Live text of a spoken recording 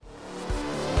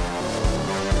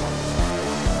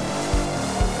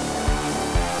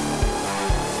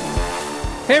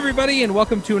Hey, everybody, and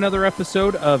welcome to another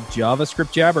episode of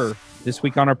JavaScript Jabber. This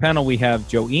week on our panel, we have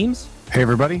Joe Eames. Hey,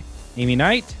 everybody. Amy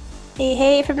Knight.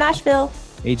 Hey, from Nashville.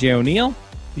 AJ O'Neill.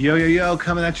 Yo,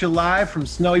 coming at you live from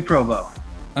snowy Provo.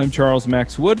 I'm Charles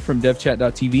Max Wood from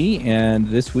devchat.tv, and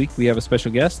this week we have a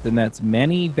special guest, and that's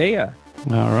Mani Vaya.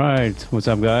 All right. What's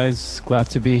up, guys? Glad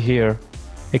to be here.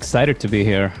 Excited to be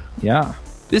here. Yeah.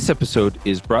 This episode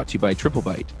is brought to you by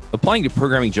TripleByte. Applying to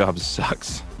programming jobs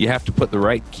sucks. You have to put the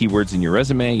right keywords in your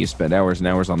resume, you spend hours and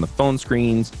hours on the phone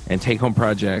screens and take-home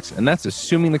projects, and that's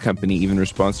assuming the company even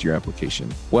responds to your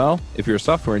application. Well, if you're a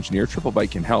software engineer,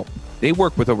 TripleByte can help. They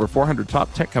work with over 400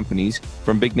 top tech companies,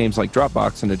 from big names like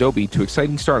Dropbox and Adobe to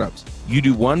exciting startups. You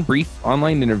do one brief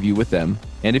online interview with them,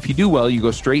 and if you do well, you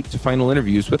go straight to final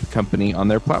interviews with the company on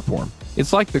their platform.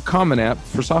 It's like the Common App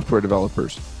for software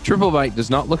developers. TripleByte does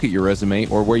not look at your resume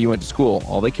or where you went to school.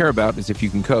 All they care about is if you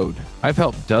can code. I've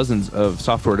helped dozens of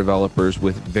software developers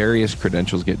with various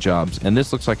credentials get jobs, and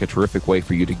this looks like a terrific way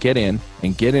for you to get in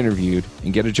and get interviewed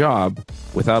and get a job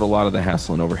without a lot of the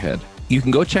hassle and overhead. You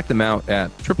can go check them out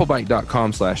at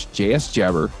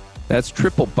triplebyte.com/JSJabber. That's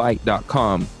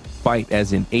triplebyte.com, byte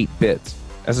as in 8 bits.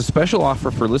 As a special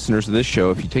offer for listeners of this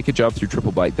show, if you take a job through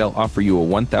TripleByte, they'll offer you a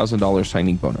 $1,000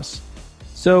 signing bonus.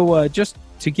 So just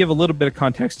to give a little bit of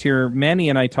context here, Manny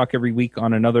and I talk every week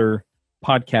on another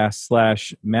podcast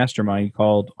 / mastermind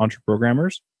called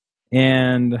Entreprogrammers.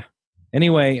 And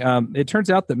anyway, it turns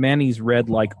out that Manny's read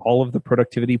like all of the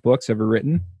productivity books ever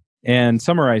written and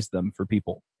summarized them for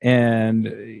people.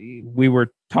 And we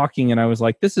were talking and I was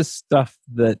like, this is stuff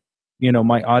that,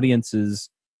 my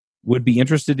audiences would be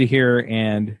interested to hear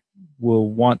and will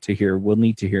want to hear, will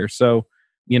need to hear. So,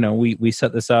 we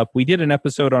set this up. We did an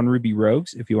episode on Ruby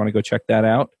Rogues. If you want to go check that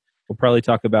out, we'll probably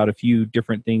talk about a few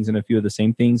different things and a few of the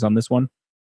same things on this one.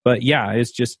 But yeah,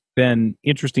 it's just been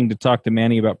interesting to talk to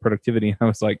Manny about productivity. I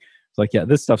was like, yeah,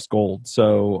 this stuff's gold.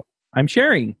 So I'm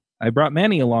sharing. I brought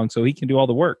Manny along so he can do all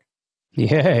the work.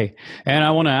 Yay. And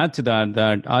I want to add to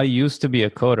that I used to be a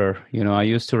coder. I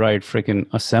used to write freaking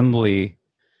assembly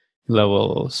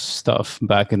level stuff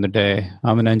back in the day.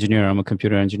 I'm an engineer. I'm a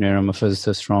computer engineer. I'm a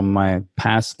physicist from my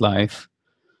past life.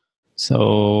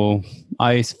 So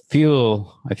I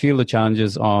feel the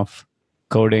challenges of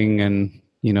coding and,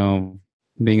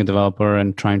 being a developer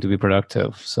and trying to be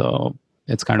productive. So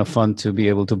it's kind of fun to be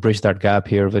able to bridge that gap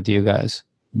here with you guys.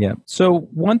 Yeah. So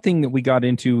one thing that we got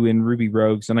into in Ruby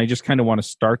Rogues, and I just kind of want to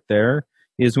start there,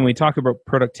 is when we talk about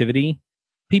productivity,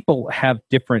 people have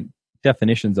different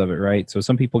definitions of it, right? So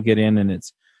some people get in and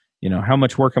it's, how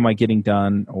much work am I getting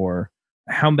done, or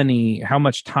how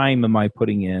much time am I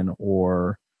putting in,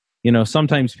 or,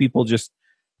 sometimes people just,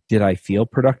 did I feel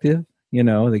productive?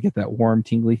 They get that warm,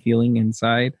 tingly feeling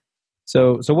inside.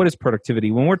 So what is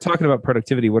productivity? When we're talking about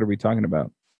productivity, what are we talking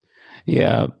about?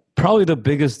 Yeah, probably the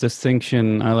biggest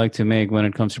distinction I like to make when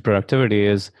it comes to productivity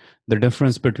is the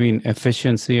difference between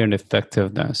efficiency and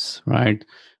effectiveness, right?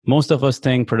 Most of us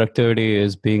think productivity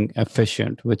is being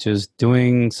efficient, which is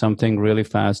doing something really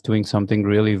fast, doing something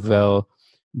really well.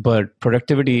 But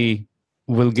productivity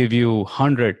will give you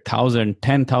 100, 1,000,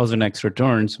 10,000x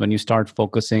returns when you start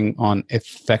focusing on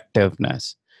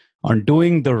effectiveness, on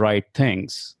doing the right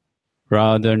things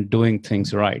rather than doing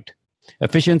things right.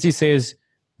 Efficiency says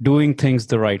doing things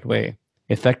the right way.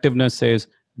 Effectiveness says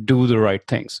do the right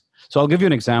things. So I'll give you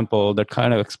an example that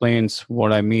kind of explains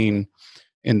what I mean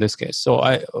in this case. So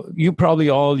you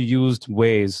probably all used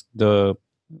Waze, the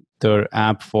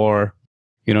app for,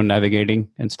 navigating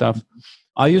and stuff.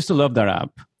 I used to love that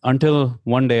app until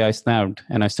one day I snapped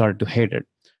and I started to hate it.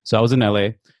 So I was in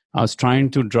LA. I was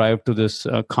trying to drive to this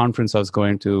conference I was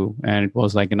going to, and it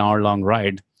was like an hour-long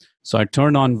ride. So I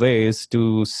turned on Waze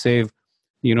to save,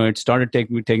 it started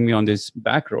taking me on these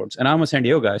back roads. And I'm a San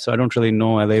Diego guy, so I don't really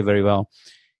know LA very well.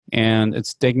 And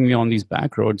it's taking me on these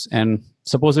back roads, and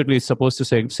supposedly it's supposed to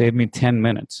save me 10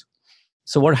 minutes.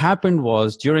 So what happened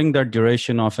was, during that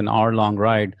duration of an hour-long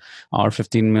ride, or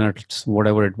 15 minutes,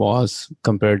 whatever it was,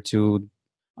 compared to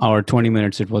our 20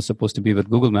 minutes it was supposed to be with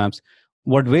Google Maps,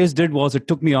 what Waze did was it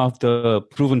took me off the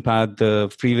proven path, the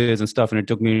freeways and stuff, and it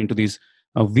took me into these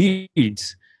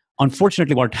weeds.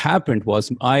 Unfortunately, what happened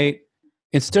was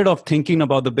instead of thinking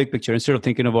about the big picture, instead of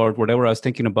thinking about whatever I was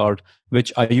thinking about,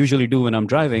 which I usually do when I'm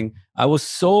driving, I was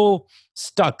so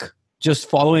stuck just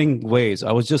following Waze.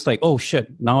 I was just like, oh shit,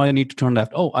 now I need to turn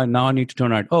left. Oh, now I need to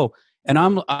turn right. Oh, and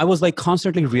I was like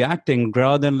constantly reacting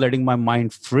rather than letting my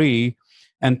mind free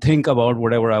and think about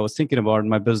whatever I was thinking about in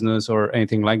my business or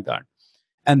anything like that.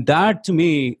 And that, to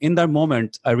me, in that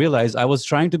moment, I realized I was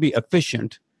trying to be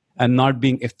efficient and not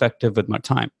being effective with my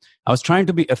time. I was trying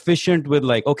to be efficient with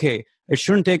like, okay, it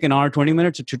shouldn't take an hour, 20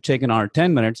 minutes. It should take an hour,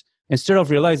 10 minutes. Instead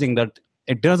of realizing that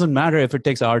it doesn't matter if it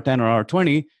takes hour 10 or hour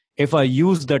 20, if I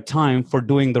use that time for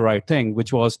doing the right thing,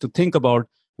 which was to think about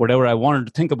whatever I wanted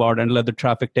to think about and let the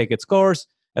traffic take its course.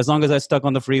 As long as I stuck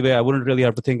on the freeway, I wouldn't really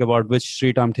have to think about which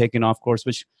street I'm taking off course,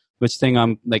 which thing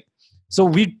I'm like. So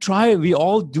we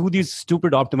all do these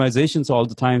stupid optimizations all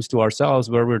the times to ourselves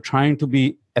where we're trying to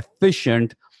be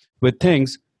efficient with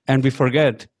things and we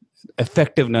forget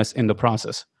effectiveness in the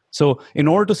process. So in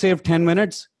order to save 10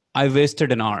 minutes, I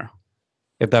wasted an hour,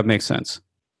 if that makes sense.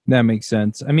 That makes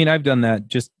sense. I mean, I've done that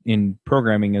just in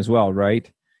programming as well,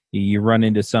 right? You run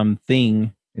into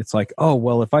something, it's like, oh,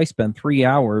 well, if I spend 3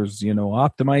 hours,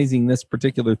 optimizing this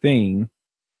particular thing,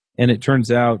 and it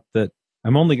turns out that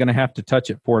I'm only going to have to touch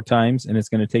it 4 times, and it's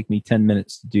going to take me 10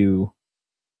 minutes to do,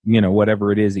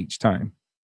 whatever it is each time.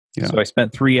 Yeah. So I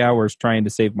spent 3 hours trying to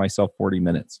save myself 40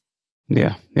 minutes.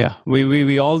 Yeah.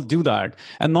 We all do that.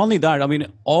 And not only that, I mean,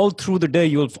 all through the day,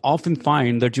 you'll often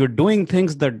find that you're doing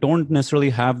things that don't necessarily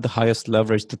have the highest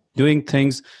leverage, doing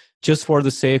things just for the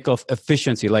sake of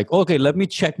efficiency. Like, okay, let me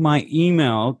check my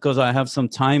email because I have some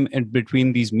time in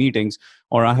between these meetings,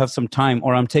 or I have some time,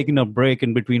 or I'm taking a break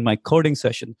in between my coding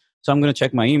session. So I'm going to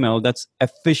check my email. That's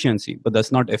efficiency, but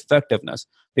that's not effectiveness.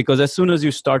 Because as soon as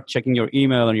you start checking your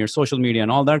email and your social media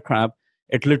and all that crap,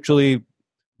 it literally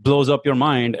blows up your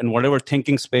mind, and whatever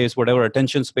thinking space, whatever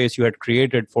attention space you had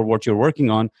created for what you're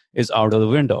working on is out of the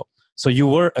window. So you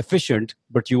were efficient,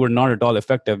 but you were not at all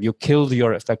effective. You killed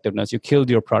your effectiveness. You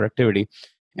killed your productivity.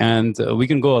 And we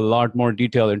can go a lot more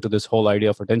detail into this whole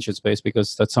idea of attention space,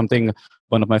 because that's something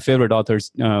one of my favorite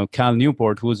authors, Cal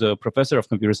Newport, who's a professor of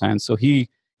computer science. So he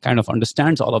kind of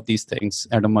understands all of these things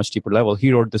at a much deeper level.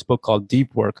 He wrote this book called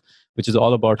Deep Work, which is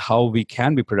all about how we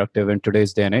can be productive in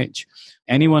today's day and age.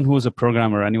 Anyone who is a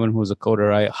programmer, anyone who is a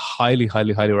coder, I highly,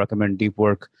 highly, highly recommend Deep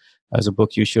Work as a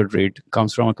book you should read. It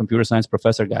comes from a computer science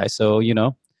professor guy. So,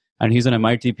 and he's an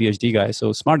MIT PhD guy.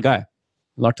 So smart guy,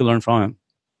 a lot to learn from him.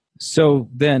 So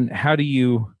then how do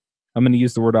you, I'm going to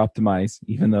use the word optimize,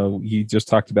 even though you just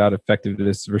talked about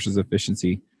effectiveness versus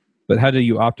efficiency, but how do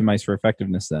you optimize for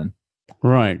effectiveness then?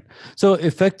 Right. So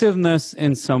effectiveness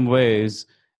in some ways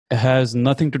has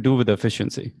nothing to do with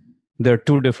efficiency. They're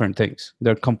two different things.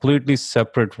 They're completely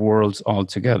separate worlds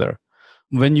altogether.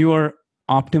 When you are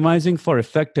optimizing for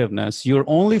effectiveness, you're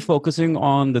only focusing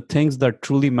on the things that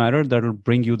truly matter, that will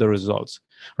bring you the results,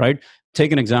 right?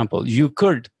 Take an example. You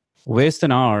could waste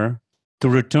an hour to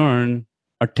return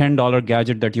a $10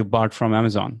 gadget that you bought from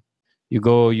Amazon. You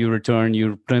go, you return,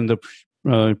 you print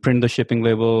the shipping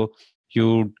label,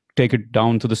 you take it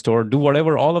down to the store, do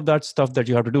whatever, all of that stuff that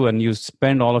you have to do, and you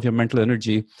spend all of your mental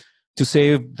energy to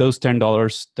save those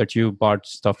 $10 that you bought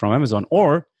stuff from Amazon.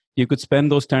 Or you could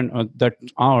spend that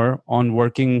hour on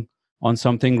working on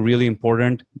something really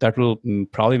important that will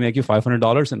probably make you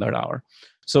 $500 in that hour.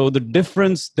 So the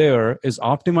difference there is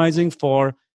optimizing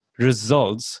for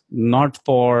results, not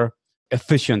for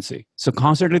efficiency. So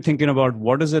constantly thinking about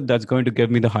what is it that's going to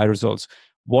give me the high results?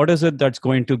 What is it that's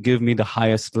going to give me the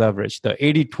highest leverage? The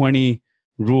 80-20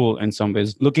 rule in some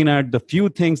ways, looking at the few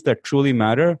things that truly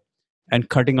matter and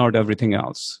cutting out everything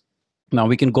else. Now,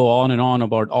 we can go on and on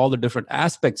about all the different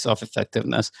aspects of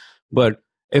effectiveness, but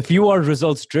if you are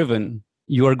results driven,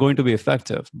 you are going to be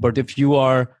effective. But if you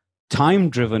are time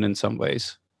driven in some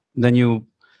ways, then you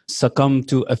succumb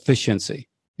to efficiency.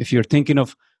 If you're thinking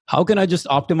of how can I just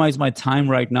optimize my time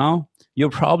right now, you're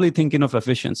probably thinking of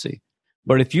efficiency.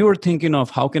 But if you're thinking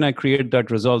of how can I create that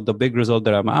result, the big result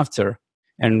that I'm after,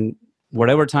 and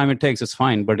whatever time it takes, it's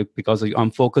fine. But because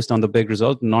I'm focused on the big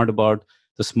result, not about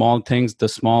the small things, the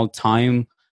small time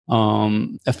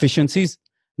efficiencies,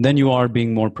 then you are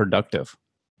being more productive.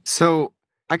 So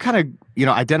I kind of,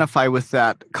 identify with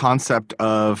that concept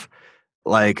of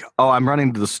like, oh, I'm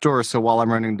running to the store. So while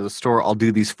I'm running to the store, I'll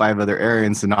do these 5 other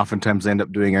errands, and oftentimes I end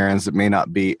up doing errands that may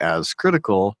not be as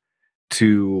critical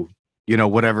to,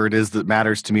 whatever it is that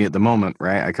matters to me at the moment,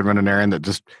 right? I could run an errand that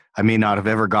just I may not have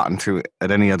ever gotten to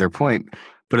at any other point.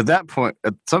 But at that point,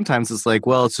 sometimes it's like,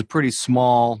 well, it's a pretty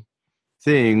small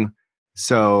thing,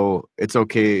 so it's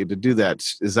okay to do that.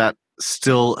 Is that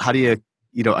still, how do you,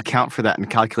 account for that and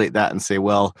calculate that and say,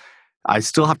 well, I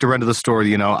still have to run to the store,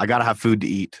 I got to have food to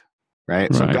eat,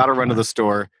 right? So I've got to run to the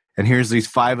store, and here's these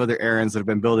 5 other errands that have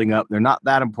been building up. They're not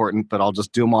that important, but I'll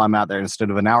just do them while I'm out there. Instead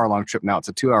of an hour-long trip, now it's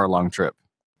a 2-hour-long trip.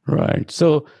 Right.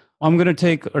 So I'm going to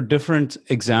take a different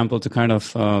example to kind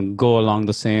of go along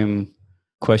the same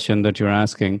question that you're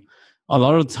asking. A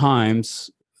lot of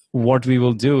times, what we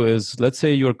will do is, let's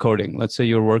say you're coding. Let's say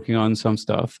you're working on some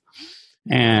stuff,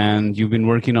 and you've been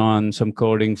working on some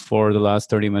coding for the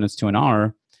last 30 minutes to an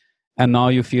hour. and now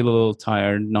you feel a little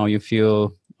tired. Now you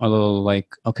feel a little like,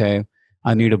 okay,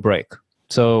 I need a break.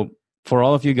 So for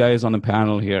all of you guys on the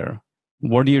panel here,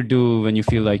 what do you do when you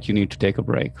feel like you need to take a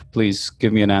break? Please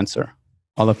give me an answer,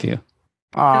 all of you.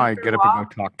 I get up and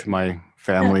go talk to my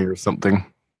family or something.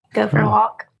 Go for a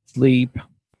walk. Sleep.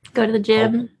 Go to the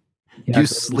gym. Yeah, You go to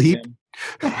the sleep?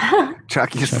 gym.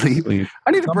 Chuck, you sleep?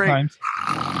 I need a break.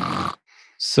 Sometimes.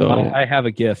 So I have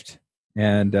a gift.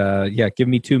 And give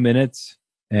me 2 minutes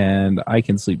and I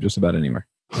can sleep just about anywhere.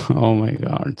 oh my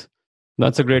God.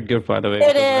 That's a great gift, by the way.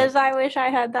 It is. I wish I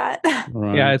had that.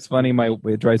 Right. Yeah, it's funny.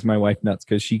 It drives my wife nuts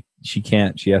because she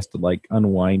can't. She has to like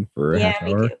unwind for a half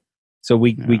me hour. too. So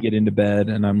we get into bed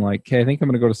and I'm like, okay, I think I'm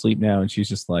going to go to sleep now. And she's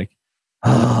just like,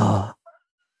 ah.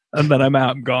 And then I'm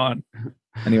out and gone.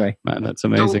 Anyway. Man, that's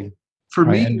amazing. So for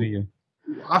I envy me, you.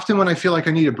 often when I feel like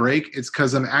I need a break, it's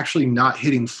because I'm actually not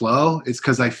hitting flow. It's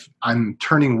because I'm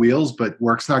turning wheels, but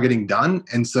work's not getting done.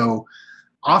 And so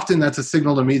often that's a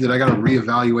signal to me that I got to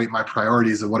reevaluate my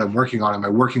priorities of what I'm working on. Am I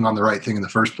working on the right thing in the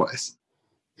first place?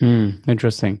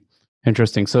 Interesting.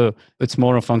 So it's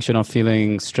more a function of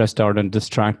feeling stressed out and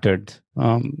distracted.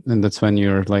 And that's when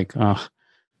you're like, I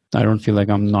don't feel like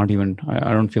I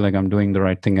don't feel like I'm doing the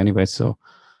right thing anyway. So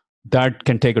that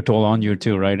can take a toll on you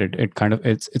too, right? It kind of,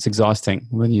 it's exhausting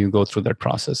when you go through that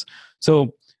process.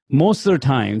 So most of the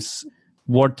times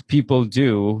what people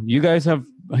do, you guys have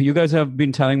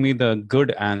been telling me the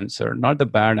good answer, not the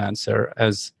bad answer,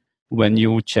 as when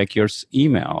you check your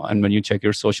email and when you check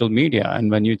your social media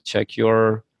and when you check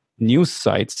your news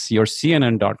sites, your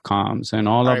CNN.coms and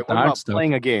all of What that about stuff.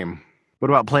 playing a game? What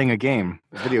about playing a game?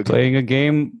 A video game? Playing a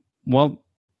game, well,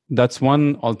 that's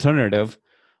one alternative.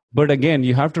 But again,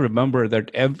 you have to remember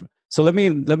that so let me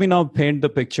now paint the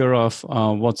picture of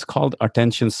what's called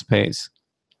attention space.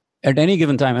 At any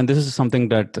given time, and this is something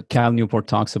that Cal Newport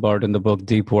talks about in the book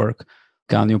Deep Work.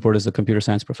 Cal Newport is a computer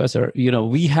science professor.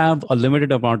 We have a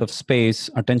limited amount of space,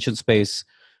 attention space,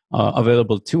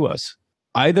 available to us.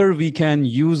 Either we can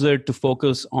use it to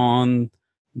focus on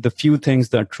the few things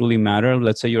that truly matter.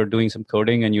 Let's say you're doing some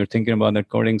coding and you're thinking about that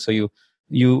coding, so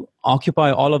you occupy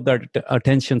all of that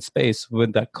attention space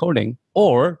with that coding,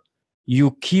 or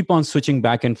you keep on switching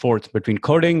back and forth between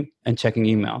coding and checking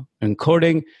email, and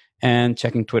coding and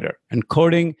checking Twitter, and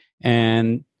coding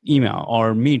and email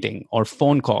or meeting or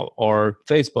phone call or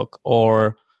Facebook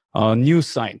or news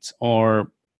sites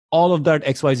or all of that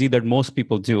XYZ that most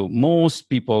people do. Most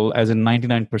people, as in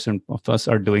 99% of us,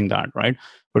 are doing that, right?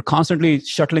 We're constantly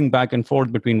shuttling back and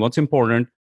forth between what's important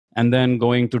and then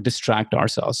going to distract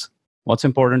ourselves. What's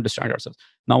important, distract ourselves.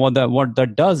 Now, what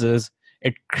that does is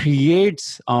it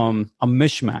creates a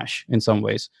mishmash in some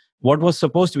ways. What was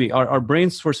supposed to be, our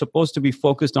brains were supposed to be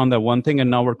focused on that one thing,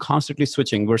 and now we're constantly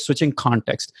switching. We're switching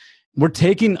context. We're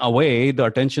taking away the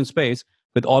attention space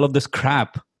with all of this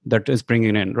crap that is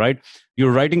bringing in, right?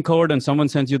 You're writing code and someone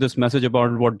sends you this message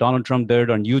about what Donald Trump did,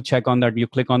 and you check on that, you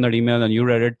click on that email and you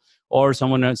read it, or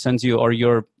someone sends you, or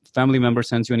your family member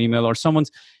sends you an email, or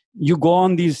you go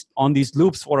on these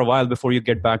loops for a while before you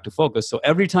get back to focus. So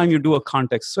every time you do a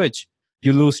context switch,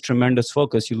 you lose tremendous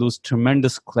focus, you lose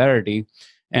tremendous clarity.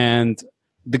 And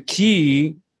the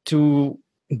key to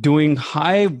doing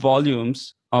high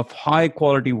volumes of high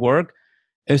quality work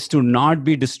is to not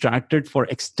be distracted for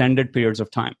extended periods of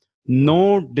time.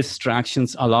 No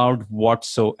distractions allowed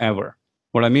whatsoever.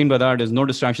 What I mean by that is no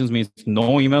distractions means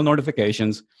no email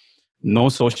notifications, no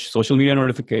social media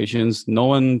notifications, no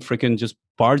one freaking just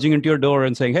barging into your door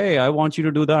and saying, hey, I want you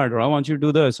to do that, or I want you to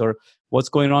do this, or what's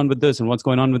going on with this and what's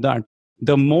going on with that.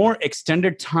 The more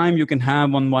extended time you can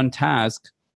have on one task,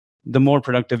 the more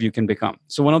productive you can become.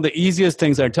 So one of the easiest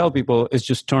things I tell people is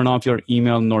just turn off your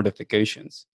email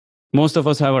notifications. Most of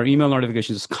us have our email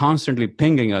notifications constantly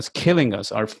pinging us, killing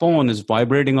us. Our phone is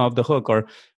vibrating off the hook or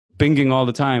pinging all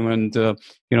the time, and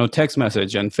text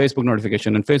message and Facebook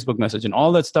notification and Facebook message, and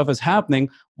all that stuff is happening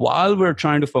while we're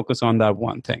trying to focus on that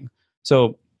one thing.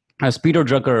 So as Peter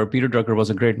Drucker was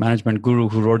a great management guru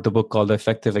who wrote the book called The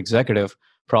Effective Executive,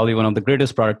 probably one of the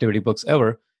greatest productivity books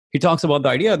ever. He talks about the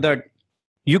idea that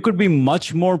you could be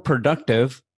much more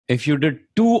productive if you did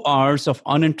 2 hours of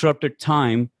uninterrupted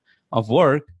time of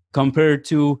work compared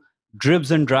to dribs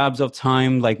and drabs of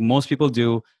time like most people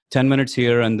do, 10 minutes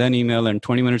here and then email and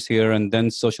 20 minutes here and then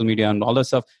social media and all that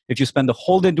stuff. If you spend the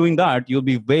whole day doing that, you'll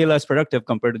be way less productive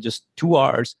compared to just 2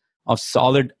 hours of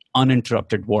solid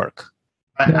uninterrupted work.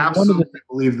 I absolutely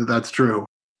believe that that's true.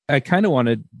 I kind of want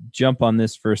to jump on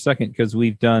this for a second because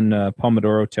we've done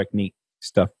Pomodoro technique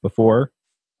stuff before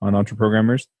on Entre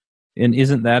Programmers. And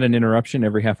isn't that an interruption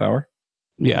every half hour?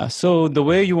 Yeah. So the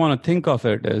way you want to think of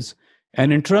it is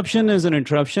An interruption is an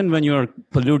interruption when you're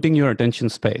polluting your attention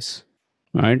space,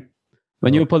 right?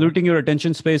 When you're polluting your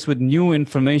attention space with new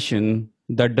information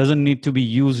that doesn't need to be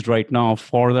used right now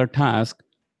for that task,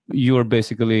 you're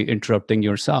basically interrupting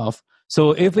yourself.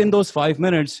 So if in those 5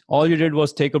 minutes, all you did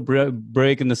was take a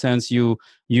break in the sense you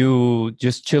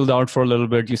just chilled out for a little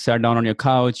bit, you sat down on your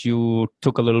couch, you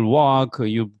took a little walk,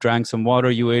 you drank some water,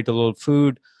 you ate a little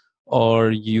food,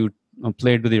 or you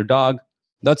played with your dog,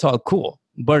 that's all cool.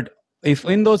 But if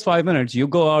in those 5 minutes you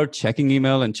go out checking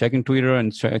email and checking Twitter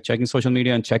and checking social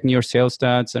media and checking your sales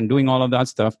stats and doing all of that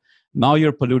stuff, now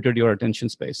you're polluted your attention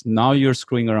space. Now you're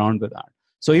screwing around with that.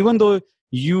 So even though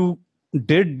you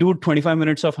did do 25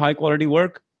 minutes of high quality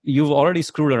work, you've already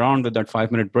screwed around with that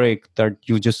 5 minute break that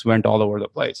you just went all over the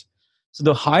place. So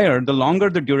the longer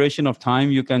the duration of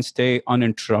time you can stay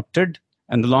uninterrupted,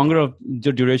 and the longer of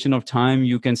the duration of time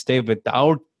you can stay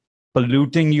without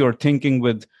polluting your thinking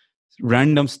with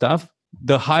random stuff,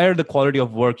 the higher the quality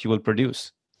of work you will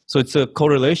produce. So it's a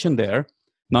correlation there.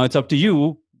 Now it's up to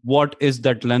you. What is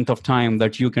that length of time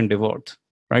that you can devote,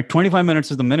 right? 25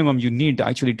 minutes is the minimum you need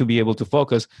actually to be able to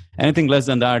focus. Anything less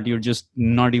than that, you're just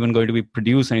not even going to be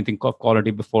produce anything of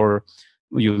quality before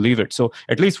you leave it. So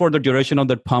at least for the duration of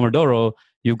that Pomodoro,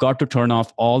 you've got to turn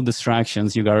off all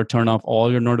distractions. You got to turn off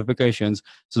all your notifications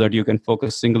so that you can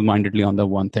focus single-mindedly on the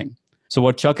one thing. So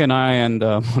what Chuck and I and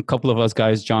a couple of us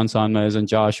guys, John Sanmez and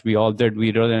Josh, we did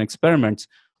an experiment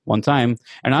one time,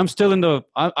 and I'm still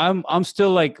I'm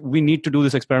still like, we need to do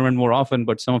this experiment more often,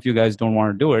 but some of you guys don't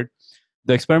want to do it.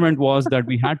 The experiment was that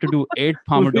we had to do 8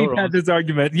 Pomodoros. We've had this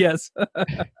argument, yes.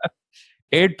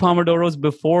 8 Pomodoros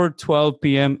before 12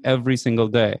 p.m. every single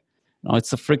day. Now,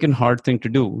 it's a freaking hard thing to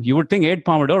do. You would think 8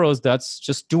 Pomodoros, that's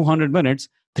just 200 minutes,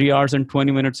 3 hours and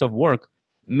 20 minutes of work.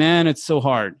 Man, it's so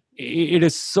hard. It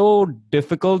is so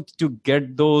difficult to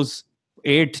get those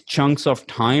 8 chunks of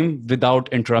time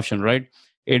without interruption, right?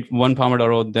 1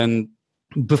 Pomodoro, then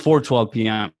before 12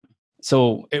 p.m.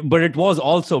 So, but it was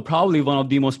also probably one of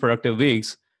the most productive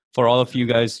weeks for all of you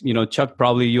guys. You know, Chuck,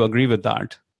 probably you agree with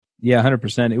that. Yeah,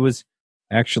 100%. It was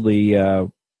actually,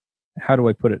 how do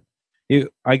I put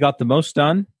it? I got the most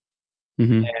done,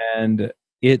 and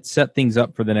it set things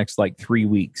up for the next like 3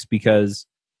 weeks, because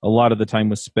a lot of the time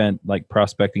was spent like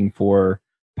prospecting for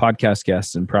podcast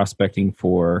guests and prospecting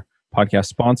for podcast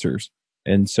sponsors.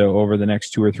 And so over the next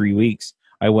 2 or 3 weeks,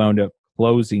 I wound up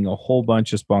closing a whole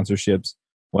bunch of sponsorships,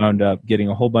 wound up getting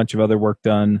a whole bunch of other work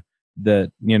done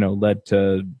that, you know, led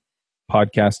to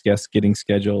podcast guests getting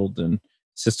scheduled and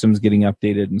systems getting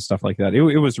updated and stuff like that. It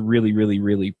was really, really,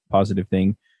 really positive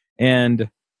thing. And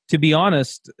to be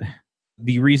honest,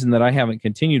 the reason that I haven't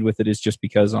continued with it is just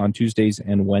because on Tuesdays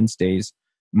and Wednesdays,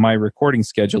 my recording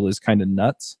schedule is kind of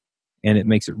nuts, and it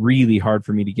makes it really hard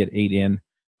for me to get 8 in.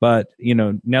 But, you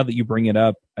know, now that you bring it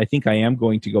up, I think I am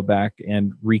going to go back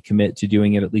and recommit to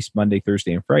doing it at least Monday,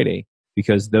 Thursday, and Friday,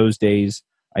 because those days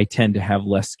I tend to have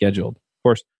less scheduled. Of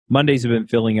course, Mondays have been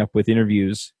filling up with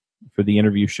interviews for the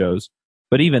interview shows,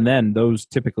 but even then, those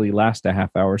typically last a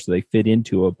half hour, so they fit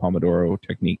into a Pomodoro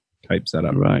technique type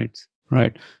setup.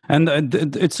 Right. And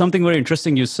it's something very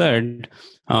interesting you said.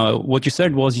 What you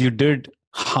said was you did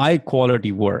high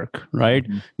quality work, right?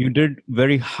 Mm-hmm. You did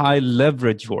very high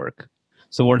leverage work.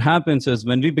 So what happens is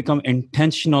when we become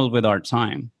intentional with our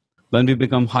time, when we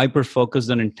become hyper focused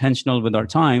and intentional with our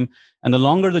time, and the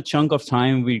longer the chunk of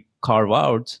time we carve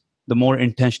out, the more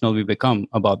intentional we become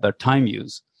about that time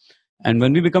use. And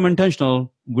when we become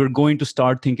intentional, we're going to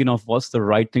start thinking of what's the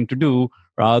right thing to do,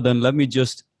 rather than let me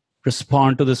just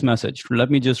respond to this message.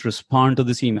 Let me just respond to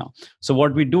this email. So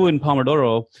what we do in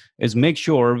Pomodoro is make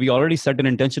sure we already set an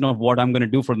intention of what I'm going to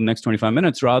do for the next 25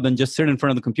 minutes, rather than just sit in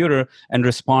front of the computer and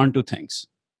respond to things.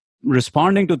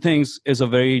 Responding to things is a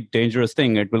very dangerous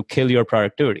thing. It will kill your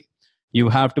productivity. You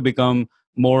have to become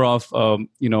more of,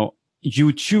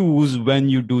 you choose when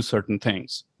you do certain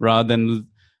things, rather than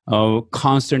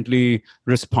constantly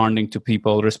responding to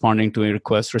people, responding to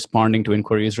requests, responding to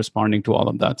inquiries, responding to all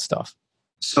of that stuff.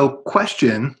 So,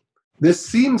 question, this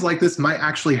seems like this might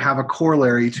actually have a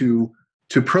corollary to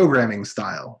programming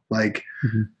style. Like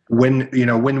when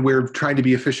we're trying to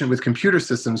be efficient with computer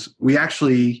systems, we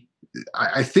actually,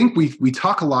 I think we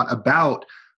talk a lot about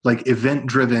like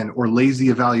event-driven or lazy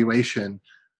evaluation.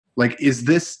 Like, is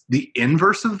this the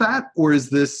inverse of that, or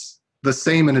is this the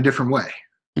same in a different way?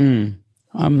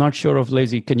 I'm not sure of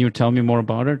lazy. Can you tell me more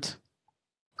about it?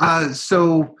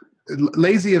 So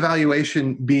lazy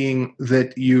evaluation being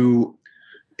that you,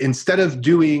 instead of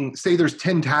doing, say there's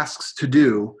 10 tasks to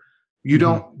do, you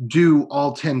don't do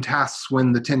all 10 tasks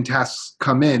when the 10 tasks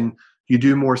come in. You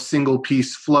do more single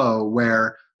piece flow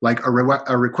where like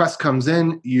a request comes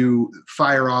in, you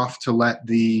fire off to let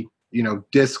the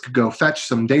disk go fetch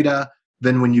some data.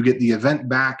 Then when you get the event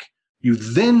back, you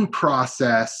then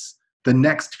process the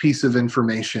next piece of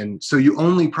information. So you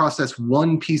only process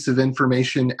one piece of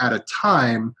information at a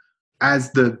time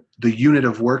as the unit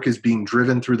of work is being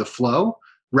driven through the flow,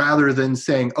 rather than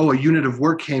saying, oh, a unit of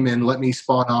work came in, let me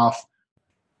spawn off,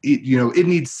 it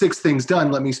needs 6 things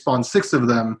done, let me spawn 6 of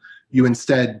them. You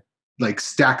instead like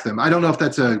stack them. I don't know if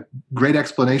that's a great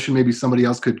explanation. Maybe somebody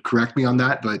else could correct me on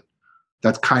that, but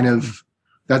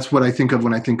that's what I think of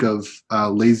when I think of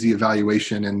lazy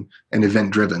evaluation and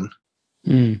event driven.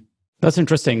 That's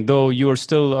interesting. Though you are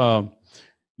still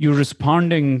you're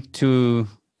responding to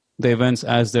the events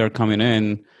as they're coming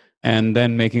in, and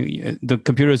then making the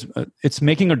computer it's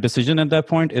making a decision at that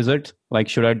point. Is it like,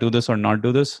 should I do this or not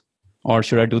do this, or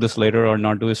should I do this later or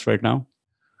not do this right now?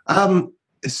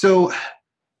 So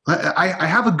I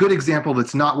have a good example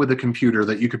that's not with a computer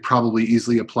that you could probably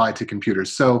easily apply to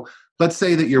computers. So let's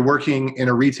say that you're working in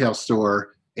a retail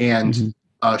store and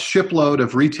a shipload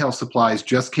of retail supplies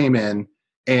just came in.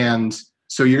 And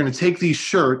so you're going to take these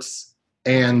shirts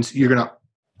and you're going to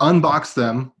unbox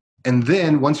them. And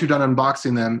then once you're done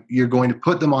unboxing them, you're going to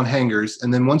put them on hangers.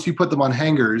 And then once you put them on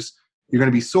hangers, you're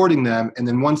going to be sorting them. And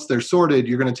then once they're sorted,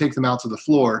 you're going to take them out to the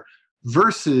floor.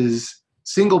 Versus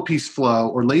single piece flow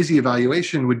or lazy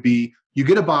evaluation would be, you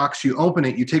get a box, you open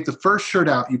it, you take the first shirt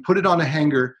out, you put it on a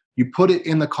hanger, you put it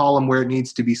in the column where it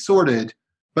needs to be sorted,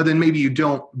 but then maybe you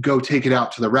don't go take it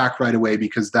out to the rack right away,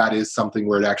 because that is something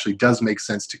where it actually does make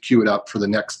sense to queue it up for the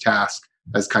next task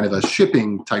as kind of a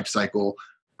shipping type cycle.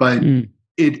 But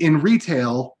in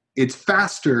retail, it's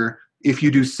faster if you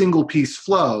do single piece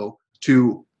flow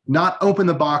to not open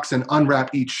the box and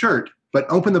unwrap each shirt, but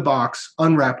open the box,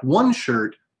 unwrap one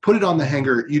shirt, put it on the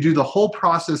hanger. You do the whole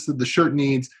process that the shirt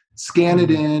needs, scan it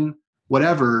in,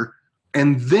 whatever,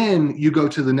 and then you go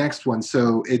to the next one.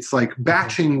 So it's like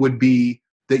batching would be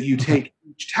that you take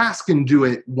each task and do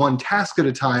it one task at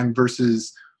a time,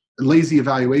 versus lazy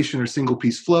evaluation or single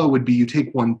piece flow would be you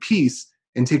take one piece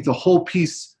and take the whole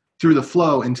piece through the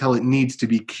flow until it needs to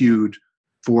be queued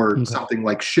for something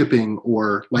like shipping,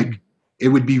 or like it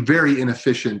would be very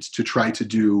inefficient to try to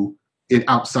do it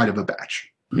outside of a batch.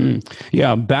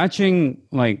 Yeah, batching,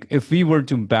 like if we were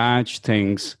to batch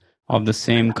things of the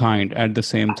same kind at the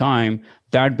same time,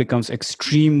 that becomes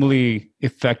extremely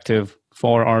effective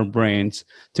for our brains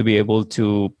to be able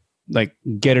to like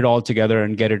get it all together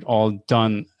and get it all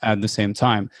done at the same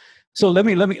time. So let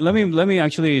me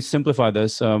actually simplify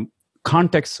this.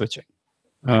 Context switching.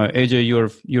 AJ,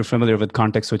 you're familiar with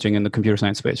context switching in the computer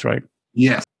science space, right?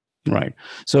 Yes. Right.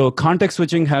 So context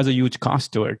switching has a huge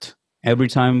cost to it. Every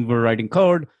time we're writing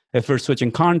code, if we're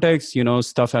switching context,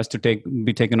 stuff has to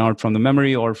be taken out from the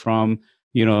memory or from,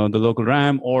 the local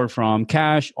RAM or from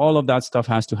cache. All of that stuff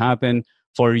has to happen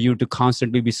for you to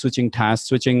constantly be switching tasks,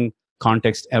 switching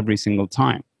context every single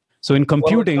time. So in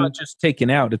computing, it's not just taken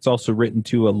out; it's also written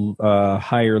to a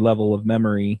higher level of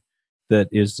memory that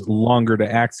is longer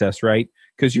to access, right?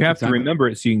 Because you have to remember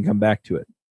it so you can come back to it.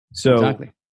 So,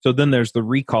 so then there's the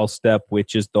recall step,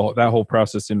 which is that whole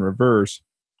process in reverse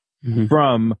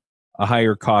from a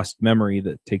higher cost memory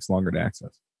that takes longer to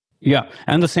access. Yeah.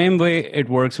 And the same way it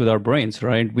works with our brains,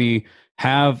 right? We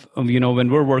have, when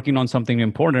we're working on something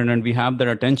important and we have that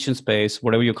attention space,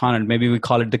 whatever you call it, maybe we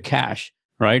call it the cache,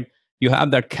 right? You have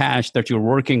that cache that you're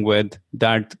working with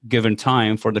that given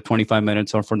time for the 25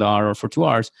 minutes or for the hour or for 2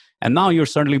 hours. And now you're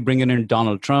suddenly bringing in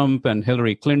Donald Trump and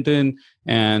Hillary Clinton,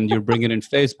 and you're bringing in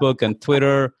Facebook and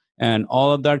Twitter and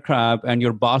all of that crap. And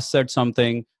your boss said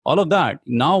something, all of that.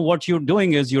 Now what you're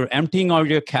doing is you're emptying out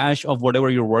your cache of whatever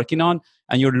you're working on,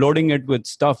 and you're loading it with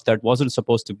stuff that wasn't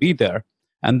supposed to be there.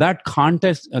 And that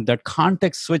context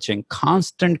switching,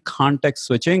 constant context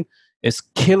switching is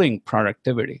killing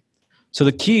productivity. So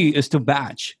the key is to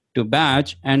batch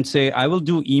and say, I will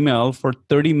do email for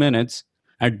 30 minutes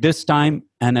at this time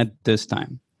and at this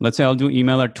time. Let's say I'll do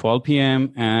email at 12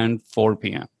 p.m. and 4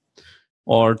 p.m.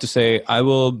 Or to say, I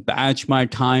will batch my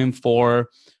time for,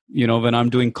 when I'm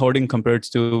doing coding compared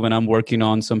to when I'm working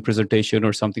on some presentation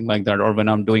or something like that, or when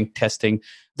I'm doing testing.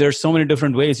 There's so many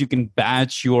different ways you can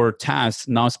batch your tasks.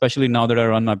 Now, especially now that I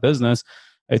run my business,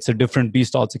 it's a different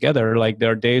beast altogether. Like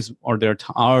there are days or there are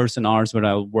hours and hours when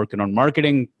I'm working on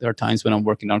marketing. There are times when I'm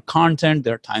working on content.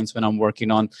 There are times when I'm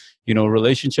working on,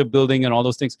 relationship building and all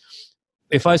those things.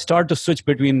 If I start to switch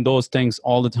between those things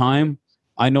all the time,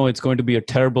 I know it's going to be a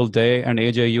terrible day. And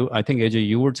I think AJ,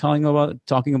 you were talking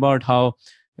about how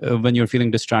when you're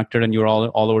feeling distracted and you're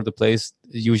all over the place,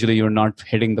 usually you're not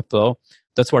hitting the flow.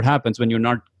 That's what happens when you're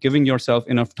not giving yourself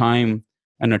enough time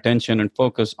and attention and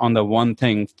focus on the one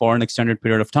thing for an extended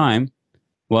period of time,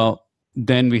 well,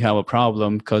 then we have a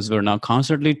problem because we're now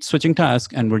constantly switching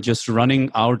tasks and we're just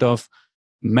running out of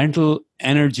mental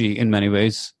energy in many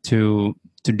ways to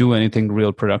do anything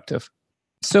real productive.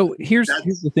 So here's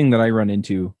the thing that I run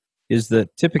into is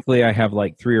that typically I have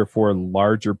like 3 or 4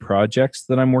 larger projects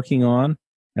that I'm working on,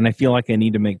 and I feel like I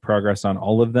need to make progress on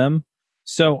all of them.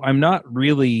 So I'm not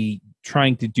really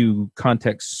trying to do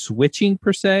context switching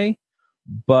per se,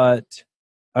 but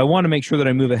I want to make sure that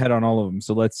I move ahead on all of them.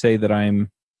 So let's say that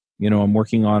I'm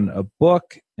working on a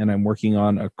book, and I'm working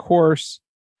on a course,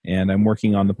 and I'm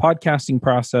working on the podcasting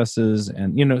processes,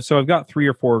 and so I've got 3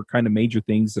 or 4 kind of major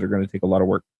things that are going to take a lot of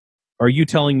work. Are you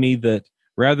telling me that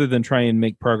rather than try and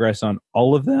make progress on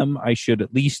all of them, I should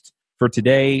at least for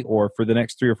today or for the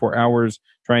next 3 or 4 hours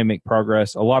try and make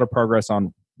a lot of progress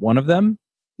on one of them?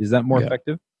 Is that more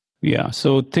effective? Yeah.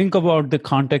 So think about the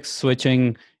context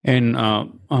switching in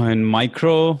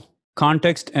micro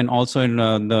context and also in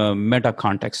the meta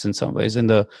context in some ways, in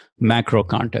the macro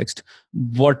context.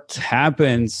 What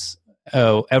happens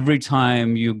every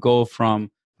time you go from,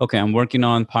 okay, I'm working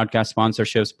on podcast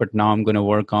sponsorships, but now I'm going to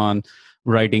work on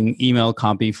writing email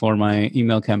copy for my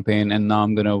email campaign, and now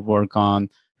I'm going to work on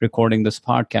recording this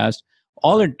podcast.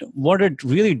 What it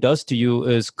really does to you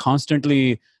is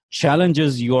constantly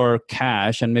challenges your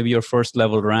cache and maybe your first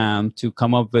level RAM to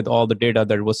come up with all the data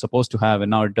that it was supposed to have,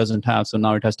 and now it doesn't have. So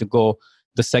now it has to go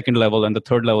the second level and the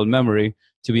third level memory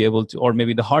to be able to, or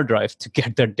maybe the hard drive to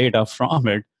get that data from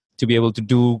it to be able to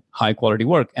do high quality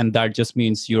work. And that just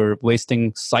means you're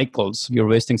wasting cycles, you're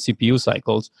wasting CPU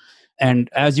cycles. And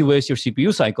as you waste your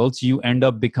CPU cycles, you end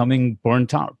up becoming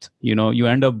burnt out. You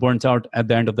end up burnt out at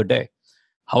the end of the day.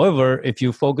 However, if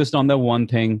you focused on that one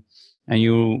thing, and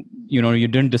you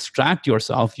didn't distract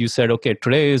yourself, you said, okay,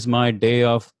 today is my day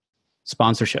of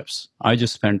sponsorships. I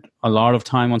just spent a lot of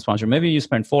time on sponsor. Maybe you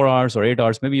spent 4 hours or 8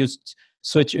 hours. Maybe you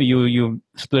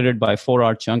split it by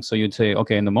 4-hour chunks. So you'd say,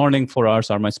 okay, in the morning, 4 hours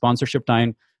are my sponsorship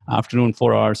time. Afternoon,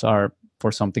 4 hours are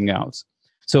for something else.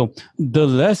 So the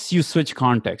less you switch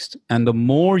context and the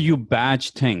more you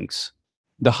batch things,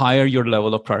 the higher your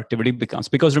level of productivity becomes.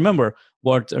 Because remember,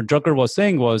 what Drucker was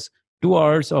saying was 2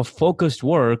 hours of focused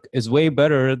work is way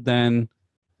better than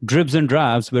dribs and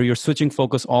drabs where you're switching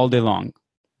focus all day long.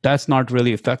 That's not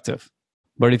really effective.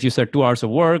 But if you said 2 hours of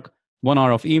work, 1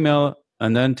 hour of email,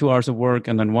 and then 2 hours of work,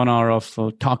 and then 1 hour of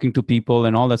talking to people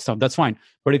and all that stuff, that's fine.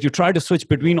 But if you try to switch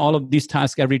between all of these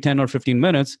tasks every 10 or 15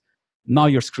 minutes, now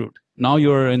you're screwed. Now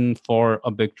you're in for a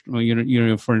big, for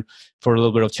a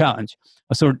little bit of challenge.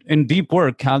 So in deep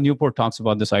work, Cal Newport talks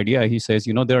about this idea. He says,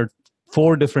 there are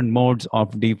 4 different modes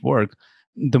of deep work,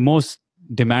 the most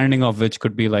demanding of which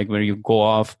could be like where you go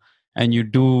off and you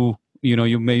do,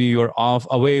 you're off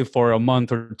away for a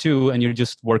month or 2 and you're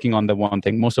just working on the one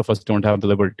thing. Most of us don't have the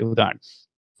liberty to do that.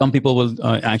 Some people will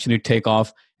actually take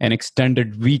off an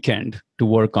extended weekend to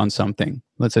work on something.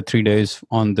 Let's say 3 days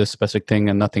on this specific thing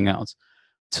and nothing else.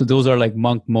 So those are like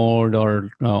monk mode or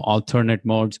alternate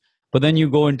modes. But then you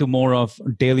go into more of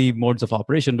daily modes of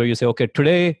operation where you say, okay,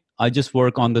 today I just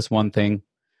work on this one thing.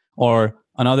 Or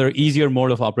another easier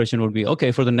mode of operation would be,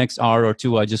 okay, for the next hour or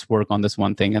 2, I just work on this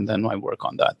one thing and then I work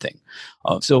on that thing.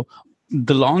 So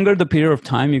the longer the period of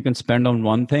time you can spend on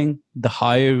one thing, the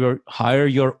higher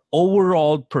your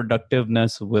overall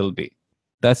productiveness will be.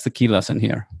 That's the key lesson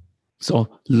here. So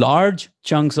large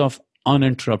chunks of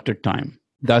uninterrupted time.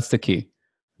 That's the key.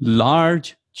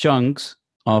 Large chunks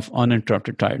of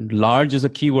uninterrupted time. Large is a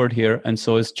keyword here, and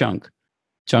so is chunk.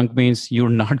 Chunk means you're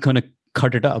not going to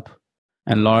cut it up.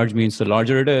 And large means the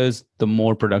larger it is, the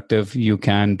more productive you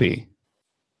can be.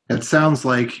 It sounds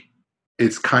like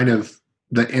it's kind of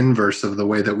the inverse of the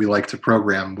way that we like to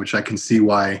program, which I can see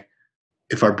why,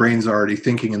 if our brains are already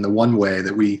thinking in the one way,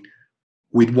 that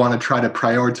we'd want to try to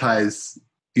prioritize,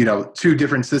 2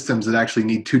 different systems that actually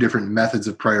need 2 different methods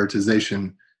of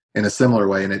prioritization in a similar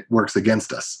way, and it works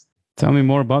against us. Tell me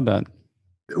more about that.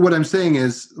 What I'm saying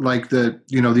is like the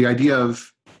idea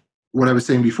of what I was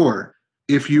saying before.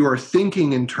 If you are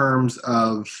thinking in terms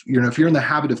of, if you're in the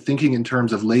habit of thinking in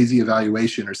terms of lazy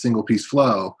evaluation or single piece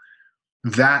flow,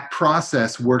 that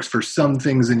process works for some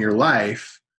things in your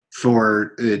life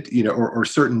for it, or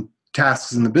certain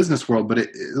tasks in the business world. But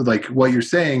like what you're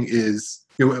saying is,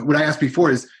 what I asked before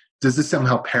is, does this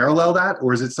somehow parallel that,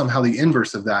 or is it somehow the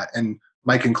inverse of that? And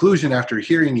my conclusion after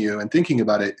hearing you and thinking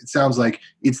about it, it sounds like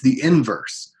it's the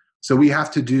inverse. So we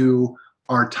have to do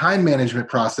our time management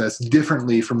process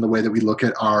differently from the way that we look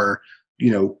at our,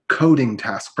 coding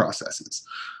task processes.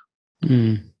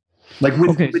 Like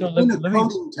within a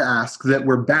coding task that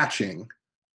we're batching,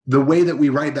 the way that we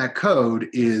write that code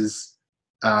is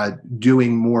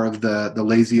doing more of the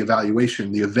lazy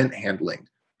evaluation, the event handling,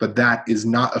 but that is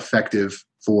not effective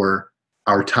for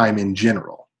our time in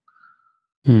general.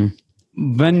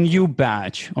 When you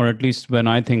batch, or at least when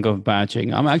I think of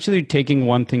batching, I'm actually taking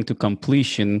one thing to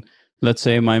completion. Let's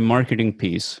say my marketing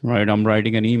piece, right? I'm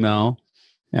writing an email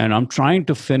and I'm trying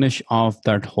to finish off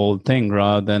that whole thing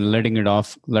rather than letting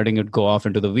it go off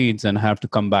into the weeds and have to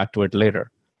come back to it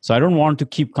later. So I don't want to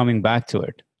keep coming back to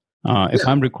it. If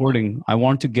I'm recording, I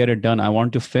want to get it done. I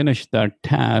want to finish that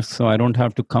task so I don't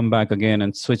have to come back again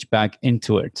and switch back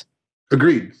into it.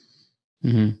 Agreed.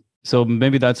 Mm-hmm. So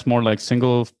maybe that's more like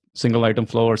single item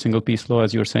flow or single piece flow,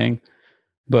 as you're saying.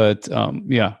 But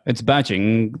it's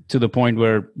batching to the point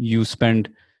where you spend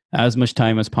as much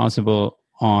time as possible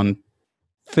on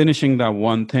finishing that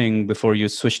one thing before you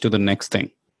switch to the next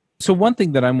thing. So one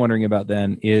thing that I'm wondering about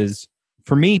then is,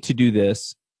 for me to do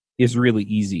this is really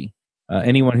easy.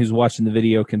 Anyone who's watching the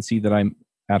video can see that I'm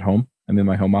at home. I'm in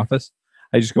my home office.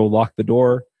 I just go lock the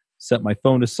door, set my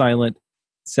phone to silent,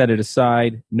 set it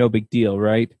aside. No big deal,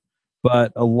 right?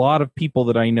 But a lot of people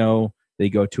that I know, they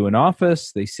go to an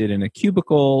office, they sit in a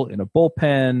cubicle, in a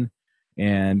bullpen,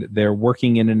 and they're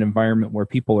working in an environment where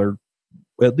people are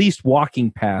at least walking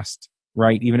past,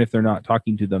 right? Even if they're not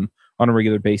talking to them on a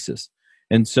regular basis.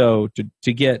 And so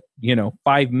to get,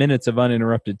 5 minutes of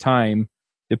uninterrupted time,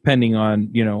 depending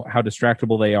on, how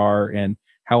distractible they are and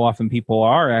how often people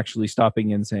are actually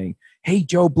stopping and saying, "Hey,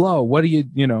 Joe Blow, what do you,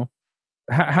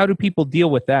 how do people deal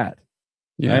with that?"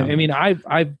 Yeah. I mean,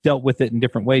 I've dealt with it in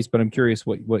different ways, but I'm curious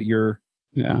what your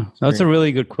that's a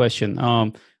really good question.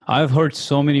 I've heard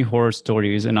so many horror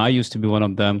stories, and I used to be one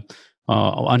of them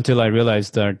until I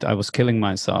realized that I was killing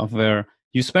myself, where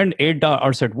you spend 8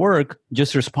 hours at work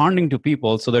just responding to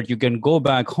people so that you can go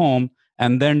back home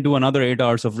and then do another 8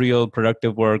 hours of real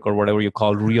productive work, or whatever you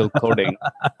call real coding,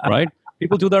 right?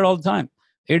 People do that all the time.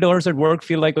 8 hours at work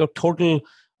feel like a total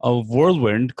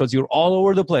whirlwind because you're all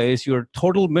over the place. You're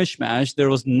total mishmash. There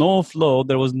was no flow.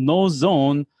 There was no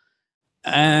zone.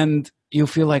 And you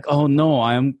feel like, oh no,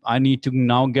 I need to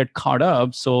now get caught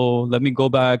up. So let me go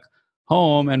back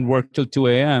home and work till 2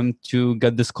 a.m. to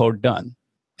get this code done.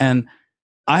 And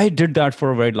I did that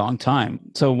for a very long time.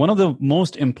 So one of the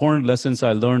most important lessons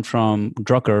I learned from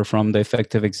Drucker, from The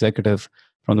Effective Executive,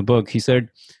 from the book, he said,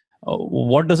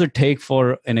 what does it take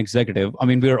for an executive? I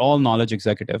mean, we are all knowledge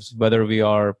executives, whether we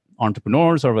are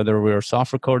entrepreneurs or whether we are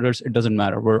software coders, it doesn't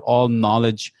matter. We're all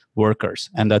knowledge workers,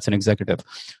 and that's an executive.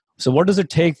 So what does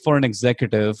it take for an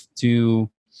executive to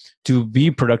be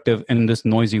productive in this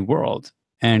noisy world?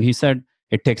 And he said,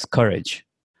 it takes courage.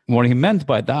 What he meant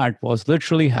by that was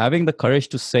literally having the courage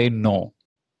to say no.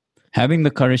 Having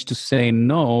the courage to say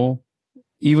no,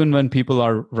 even when people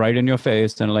are right in your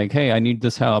face and like, hey, I need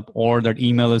this help, or that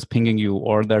email is pinging you,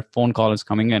 or that phone call is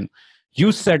coming in.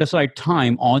 You set aside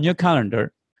time on your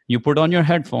calendar, you put on your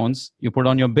headphones, you put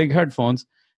on your big headphones,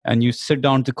 and you sit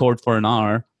down to code for an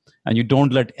hour, and you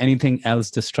don't let anything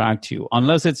else distract you.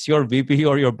 Unless it's your VP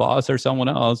or your boss or someone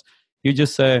else, you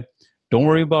just say, don't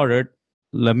worry about it.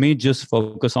 Let me just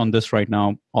focus on this right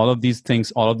now. All of these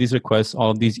things, all of these requests,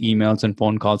 all of these emails and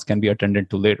phone calls can be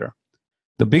attended to later.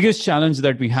 The biggest challenge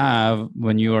that we have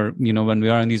when we are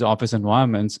in these office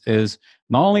environments is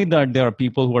not only that there are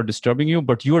people who are disturbing you,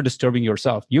 but you are disturbing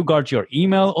yourself. You got your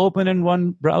email open in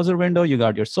one browser window, you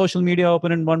got your social media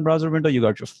open in one browser window, you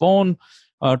got your phone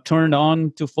turned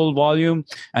on to full volume,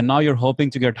 and now you're hoping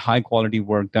to get high quality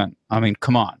work done. I mean,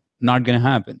 come on, not going to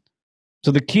happen. So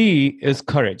the key is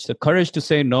courage, the courage to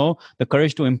say no, the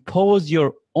courage to impose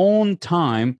your own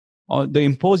time, or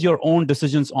impose your own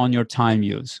decisions on your time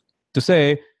use. To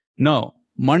say, no,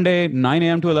 Monday, 9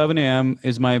 a.m. to 11 a.m.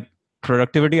 is my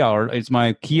productivity hour, it's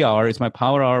my key hour, it's my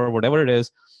power hour, or whatever it is.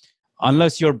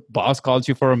 Unless your boss calls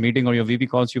you for a meeting or your VP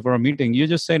calls you for a meeting, you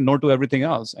just say no to everything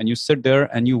else. And you sit there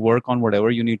and you work on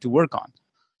whatever you need to work on.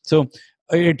 So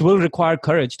it will require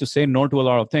courage to say no to a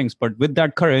lot of things. But with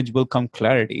that courage will come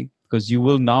clarity, because you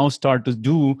will now start to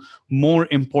do more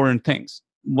important things.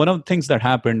 One of the things that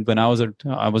happened when I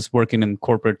was working in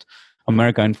corporate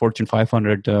America in Fortune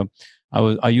 500,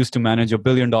 I used to manage $1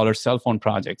 billion cell phone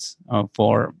projects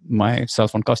for my cell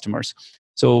phone customers.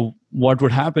 So what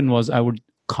would happen was I would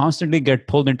constantly get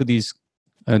pulled into these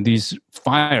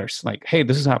fires, like, hey,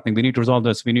 this is happening, we need to resolve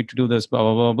this, we need to do this, blah,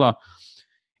 blah, blah, blah.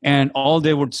 And all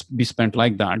day would be spent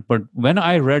like that. But when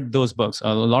I read those books,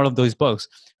 a lot of those books,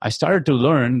 I started to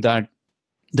learn that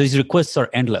these requests are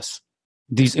endless.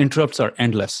 These interrupts are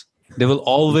endless. They will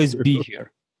always be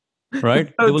here,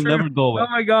 right? So they will true. never go away. Oh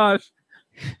my gosh.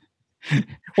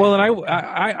 Well, and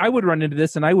I would run into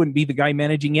this, and I wouldn't be the guy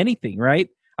managing anything, right?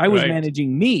 I was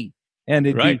managing me, and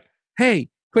it'd be, hey,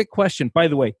 quick question. By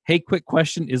the way, hey, quick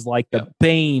question is like the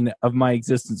bane of my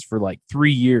existence for like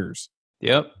 3 years.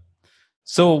 Yep.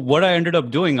 So what I ended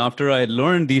up doing after I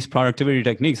learned these productivity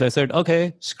techniques, I said,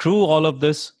 okay, screw all of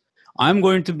this. I'm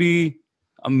going to be,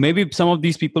 maybe some of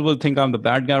these people will think I'm the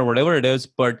bad guy or whatever it is,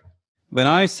 but when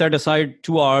I set aside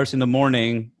 2 hours in the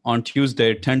morning on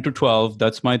Tuesday, 10 to 12,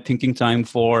 that's my thinking time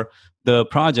for the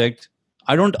project.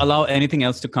 I don't allow anything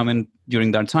else to come in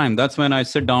during that time. That's when I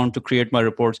sit down to create my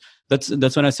reports. That's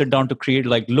when I sit down to create,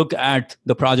 like, look at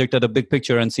the project at a big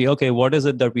picture and see, okay, what is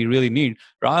it that we really need?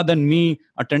 Rather than me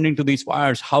attending to these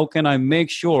fires, how can I make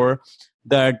sure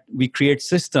that we create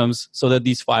systems so that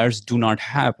these fires do not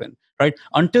happen, right?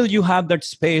 Until you have that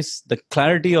space, the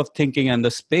clarity of thinking and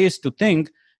the space to think,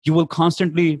 you will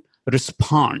constantly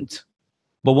respond.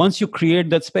 But once you create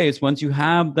that space, once you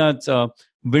have that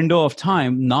window of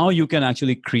time, now you can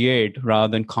actually create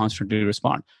rather than constantly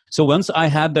respond. So once I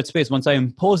had that space, once I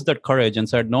imposed that courage and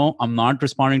said, no, I'm not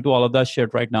responding to all of that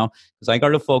shit right now, because I got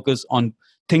to focus on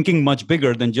thinking much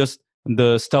bigger than just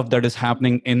the stuff that is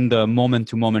happening in the moment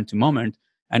to moment to moment.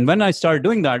 And when I started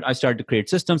doing that, I started to create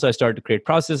systems, I started to create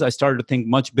process, I started to think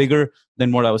much bigger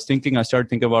than what I was thinking. I started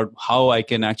thinking about how I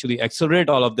can actually accelerate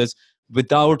all of this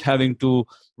without having to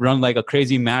run like a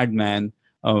crazy madman,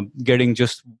 getting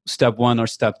just step 1 or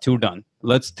step 2 done.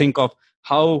 Let's think of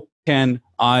how can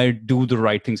I do the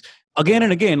right things. Again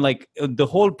and again, like the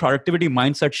whole productivity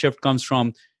mindset shift comes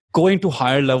from going to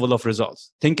higher level of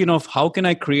results, thinking of how can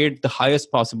I create the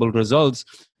highest possible results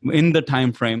in the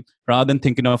time frame, rather than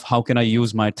thinking of how can I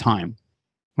use my time,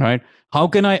 right? How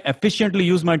can I efficiently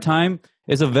use my time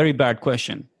is a very bad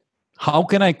question. How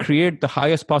can I create the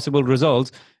highest possible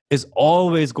results is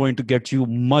always going to get you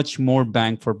much more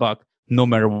bang for buck, no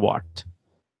matter what.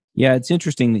 Yeah, it's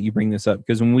interesting that you bring this up,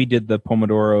 because when we did the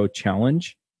Pomodoro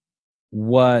challenge,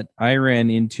 what I ran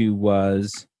into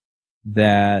was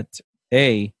that,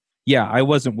 I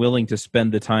wasn't willing to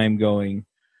spend the time going,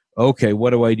 okay,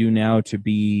 what do I do now to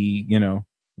be,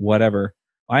 whatever.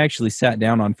 I actually sat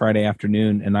down on Friday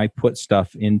afternoon and I put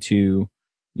stuff into,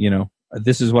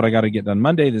 this is what I got to get done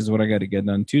Monday. This is what I got to get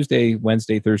done Tuesday,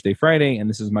 Wednesday, Thursday, Friday. And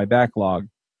this is my backlog.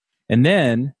 And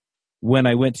then when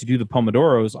I went to do the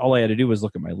Pomodoros, all I had to do was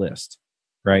look at my list,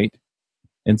 right?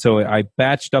 And so I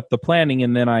batched up the planning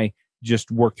and then I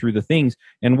just worked through the things.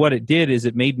 And what it did is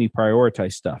it made me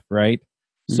prioritize stuff, right?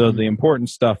 Mm-hmm. So the important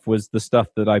stuff was the stuff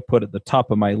that I put at the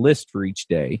top of my list for each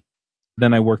day.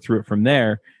 Then I worked through it from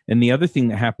there. And the other thing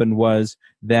that happened was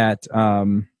that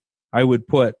I would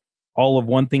put all of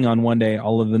one thing on one day,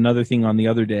 all of another thing on the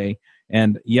other day.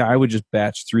 And I would just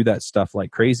batch through that stuff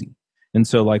like crazy. And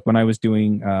so like when I was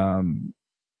doing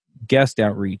guest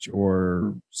outreach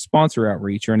or sponsor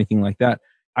outreach or anything like that,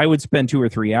 I would spend 2 or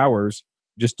 3 hours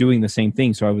just doing the same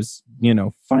thing. So I was,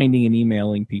 finding and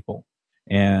emailing people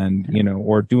and,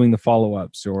 or doing the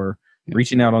follow-ups or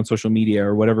reaching out on social media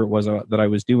or whatever it was that I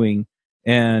was doing.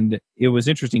 And it was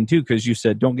interesting too, because you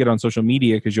said, don't get on social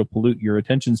media because you'll pollute your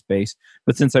attention space.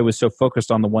 But since I was so focused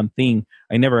on the one thing,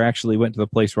 I never actually went to the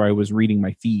place where I was reading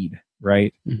my feed,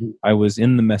 right? Mm-hmm. I was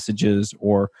in the messages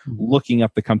or looking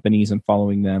up the companies and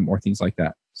following them or things like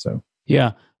that. So,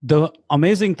 yeah. The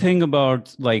amazing thing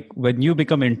about like when you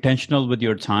become intentional with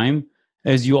your time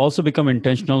is you also become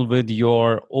intentional with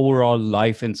your overall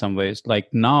life in some ways.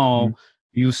 Like now,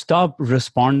 you stop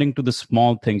responding to the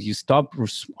small things. You stop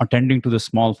attending to the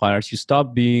small fires. You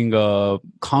stop being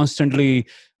constantly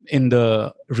in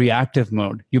the reactive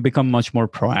mode. You become much more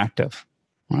proactive,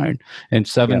 right? In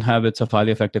 7 Habits of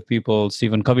Highly Effective People,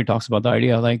 Stephen Covey talks about the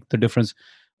idea, like the difference.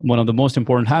 One of the most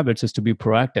important habits is to be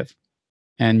proactive.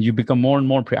 And you become more and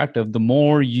more proactive, the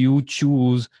more you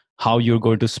choose how you're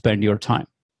going to spend your time.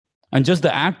 And just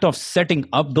the act of setting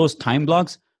up those time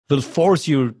blocks will force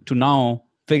you to now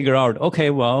figure out, okay,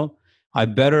 well, I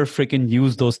better freaking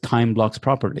use those time blocks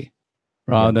properly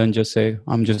rather than just say,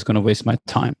 I'm just going to waste my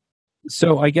time.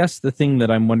 So I guess the thing that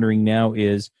I'm wondering now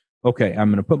is, okay, I'm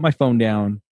going to put my phone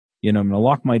down, I'm going to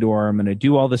lock my door. I'm going to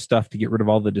do all this stuff to get rid of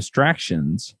all the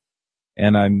distractions.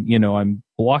 And I'm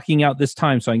blocking out this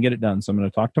time so I can get it done. So I'm going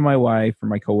to talk to my wife or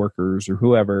my coworkers or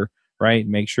whoever, right?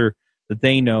 Make sure that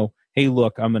they know, hey,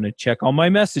 look, I'm going to check all my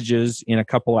messages in a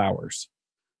couple hours.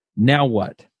 Now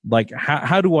what? Like,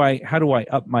 how do I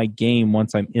up my game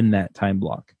once I'm in that time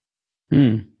block?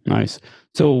 Nice.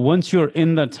 So once you're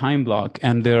in that time block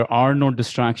and there are no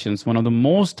distractions, one of the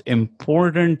most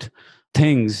important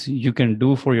things you can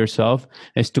do for yourself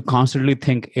is to constantly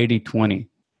think 80-20.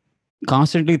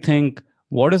 Constantly think,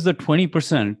 what is the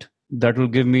 20% that will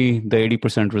give me the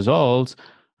 80% results,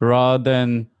 rather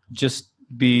than just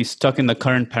be stuck in the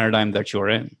current paradigm that you're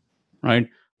in, right?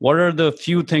 what are the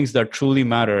few things that truly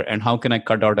matter and how can I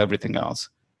cut out everything else?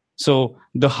 So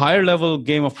the higher level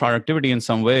game of productivity in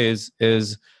some ways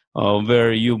is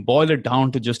where you boil it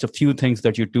down to just a few things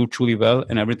that you do truly well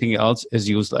and everything else is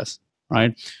useless,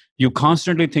 right? You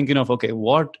constantly thinking of, okay,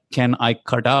 what can I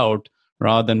cut out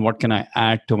rather than what can I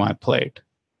add to my plate?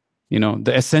 You know,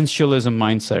 the essentialism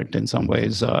mindset in some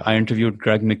ways. I interviewed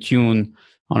Greg McCune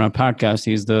on our podcast.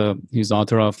 He's the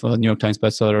author of New York Times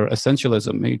bestseller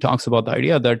Essentialism. He talks about the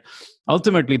idea that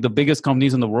ultimately the biggest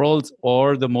companies in the world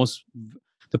or the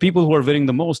people who are winning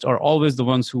the most are always the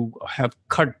ones who have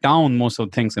cut down most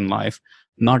of things in life,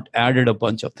 not added a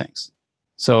bunch of things.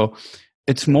 So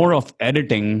it's more of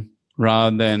editing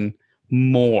rather than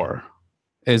more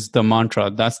is the mantra.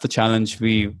 That's the challenge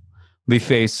we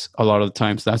face a lot of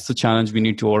times. That's the challenge we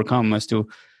need to overcome as to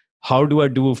how do I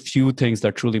do a few things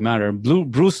that truly matter.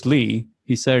 Bruce Lee,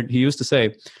 he used to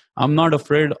say, I'm not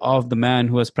afraid of the man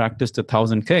who has practiced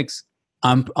 1,000 kicks.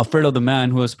 I'm afraid of the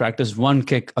man who has practiced one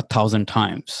kick 1,000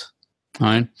 times. All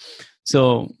right.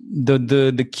 So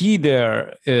the key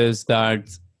there is that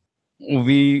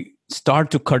we start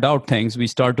to cut out things. We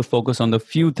start to focus on the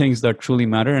few things that truly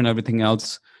matter, and everything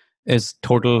else is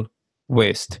total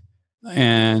waste.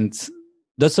 And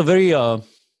that's a very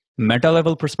meta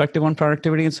level perspective on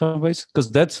productivity in some ways,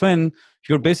 because that's when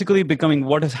you're basically becoming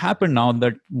what has happened now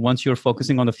that once you're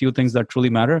focusing on the few things that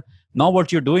truly matter, now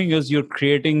what you're doing is you're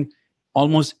creating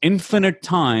almost infinite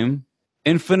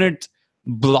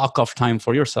block of time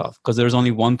for yourself, because there's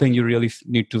only one thing you really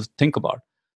need to think about.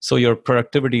 So your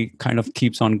productivity kind of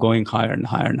keeps on going higher and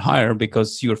higher and higher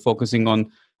because you're focusing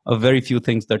on a very few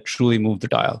things that truly move the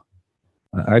dial.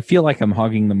 I feel like I'm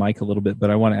hogging the mic a little bit, but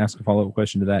I want to ask a follow-up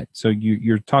question to that. So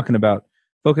you're talking about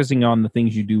focusing on the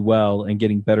things you do well and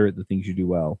getting better at the things you do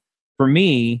well. For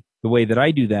me, the way that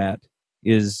I do that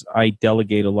is I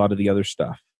delegate a lot of the other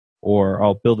stuff, or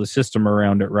I'll build a system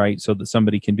around it, right? So that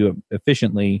somebody can do it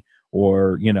efficiently,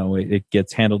 or, you know, it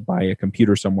gets handled by a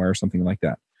computer somewhere or something like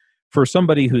that. For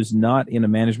somebody who's not in a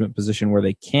management position where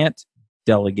they can't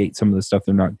delegate some of the stuff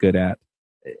they're not good at,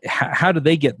 how do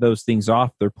they get those things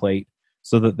off their plate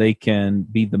so that they can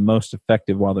be the most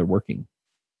effective while they're working?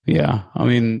 Yeah, I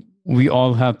mean, we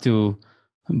all have to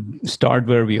start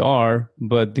where we are,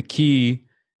 but the key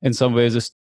in some ways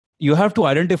is you have to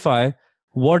identify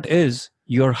what is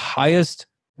your highest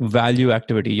value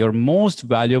activity, your most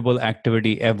valuable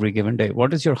activity every given day.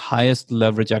 What is your highest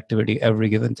leverage activity every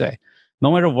given day?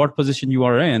 No matter what position you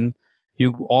are in,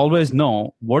 you always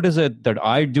know what is it that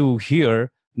I do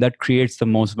here that creates the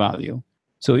most value.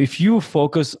 So if you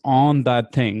focus on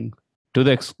that thing to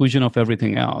the exclusion of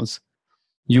everything else,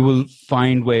 you will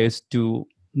find ways to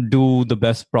do the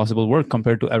best possible work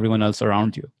compared to everyone else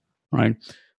around you, right?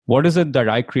 What is it that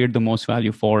I create the most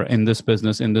value for in this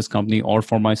business, in this company, or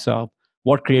for myself?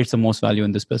 What creates the most value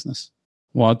in this business?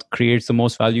 What creates the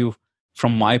most value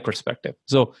from my perspective?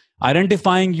 So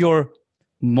identifying your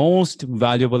most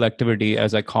valuable activity,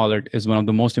 as I call it, is one of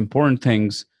the most important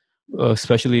things,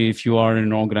 especially if you are in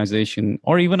an organization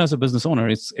or even as a business owner.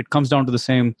 It comes down to the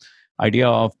same idea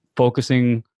of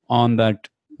focusing on that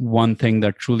one thing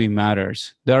that truly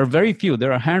matters. There are very few.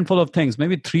 There are a handful of things,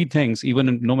 maybe 3 things,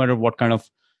 even no matter what kind of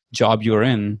job you're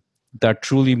in, that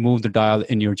truly move the dial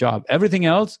in your job. Everything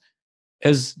else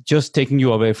is just taking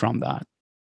you away from that.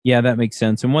 Yeah, that makes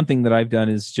sense. And one thing that I've done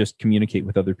is just communicate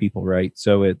with other people, right?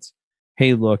 So it's,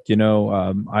 hey, look, you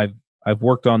know, I've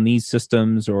worked on these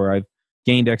systems, or I've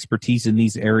gained expertise in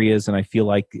these areas, and I feel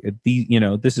like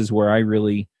this is where I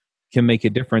really can make a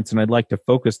difference, and I'd like to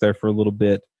focus there for a little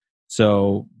bit.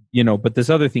 So, you know, but this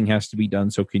other thing has to be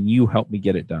done. So can you help me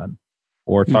get it done?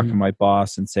 Or talk to my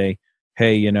boss and say,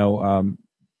 hey, you know,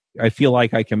 I feel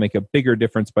like I can make a bigger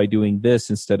difference by doing this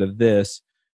instead of this,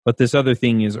 but this other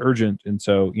thing is urgent. And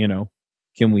so, you know,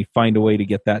 can we find a way to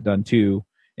get that done too?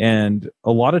 And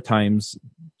a lot of times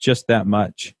just that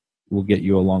much will get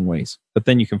you a long ways, but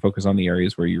then you can focus on the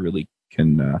areas where you really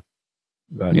can,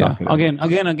 yeah. Again,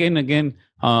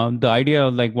 the idea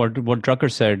of like what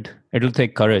Drucker said, it'll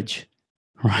take courage,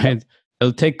 right? Yep.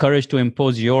 It'll take courage to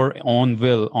impose your own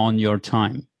will on your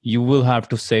time. You will have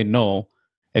to say no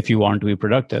if you want to be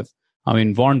productive. I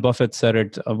mean, Warren Buffett said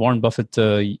it.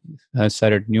 Has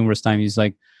said it numerous times. He's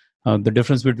like, the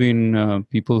difference between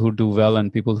people who do well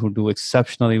and people who do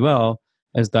exceptionally well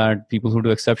is that people who do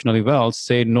exceptionally well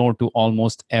say no to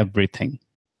almost everything,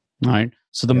 right?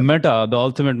 So the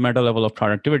ultimate meta level of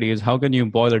productivity is how can you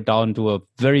boil it down to a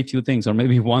very few things, or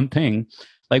maybe one thing.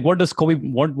 Like what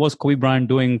was Kobe Bryant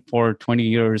doing for 20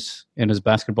 years in his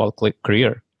basketball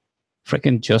career?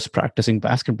 Freaking just practicing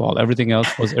basketball. Everything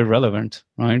else was irrelevant,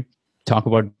 right? Talk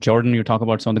about Jordan, you talk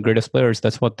about some of the greatest players.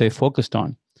 That's what they focused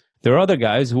on. There are other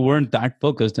guys who weren't that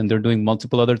focused and they're doing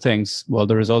multiple other things. Well,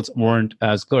 the results weren't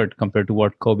as good compared to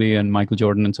what Kobe and Michael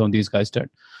Jordan and some of these guys did.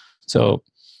 So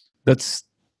that's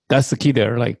the key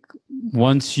there. Like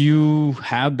once you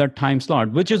have that time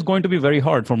slot, which is going to be very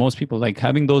hard for most people, like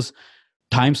having those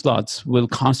time slots will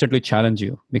constantly challenge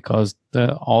you because they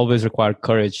always require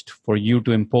courage for you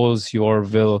to impose your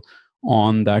will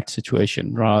on that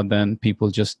situation rather than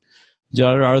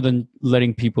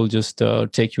letting people just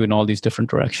take you in all these different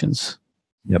directions.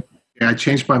 Yep. Yeah, I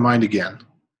changed my mind again.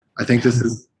 I think this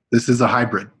is a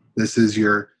hybrid. This is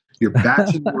you're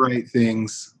batching the right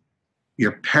things.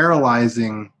 You're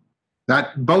paralyzing,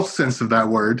 not both sense of that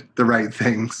word, the right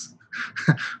things,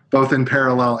 both in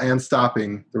parallel and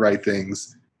stopping the right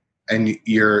things. And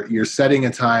you're setting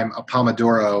a time, a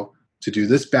Pomodoro, to do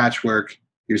this batch work.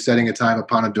 You're setting a time, a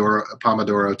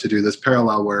Pomodoro to do this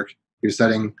parallel work. You're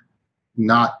setting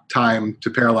not time to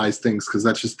paralyze things because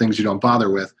that's just things you don't bother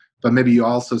with. But maybe you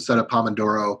also set a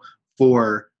Pomodoro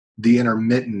for the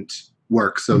intermittent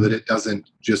work so that it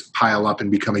doesn't just pile up and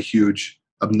become a huge,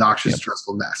 obnoxious,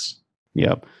 stressful mess.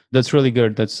 Yeah, that's really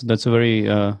good. That's a very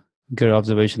good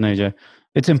observation, AJ.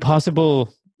 It's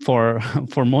impossible for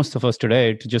most of us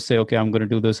today to just say, okay, I'm going to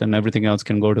do this and everything else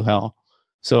can go to hell.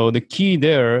 So the key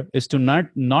there is to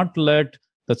not let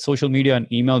that social media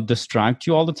and email distract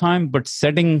you all the time, but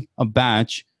setting a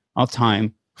batch of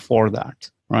time for that,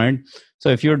 right? So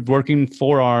if you're working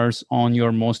 4 hours on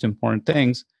your most important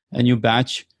things and you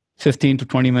batch 15 to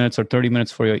 20 minutes or 30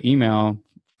 minutes for your email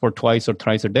for twice or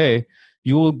thrice a day,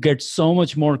 you will get so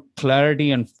much more clarity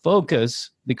and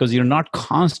focus because you're not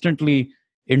constantly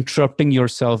interrupting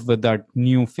yourself with that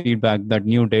new feedback, that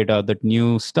new data, that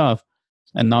new stuff.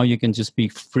 And now you can just be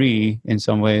free in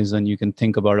some ways and you can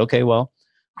think about, okay, well,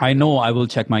 I know I will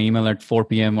check my email at 4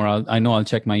 p.m. or I know I'll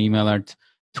check my email at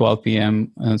 12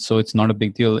 p.m. And so it's not a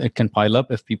big deal. It can pile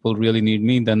up. If people really need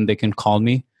me, then they can call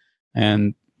me.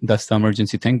 And that's the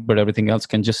emergency thing. But everything else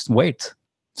can just wait.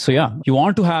 So yeah, you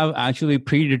want to have actually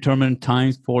predetermined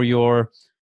times for your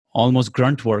almost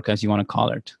grunt work, as you want to call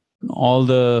it. All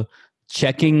the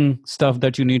checking stuff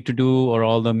that you need to do or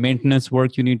all the maintenance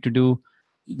work you need to do,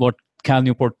 what Cal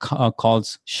Newport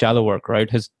calls shallow work, right?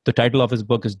 The title of his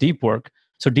book is Deep Work.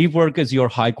 So deep work is your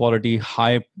high quality,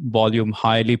 high volume,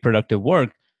 highly productive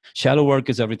work. Shallow work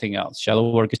is everything else.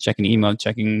 Shallow work is checking email,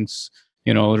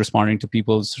 responding to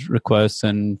people's requests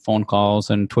and phone calls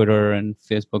and Twitter and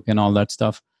Facebook and all that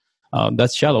stuff.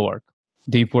 That's shallow work.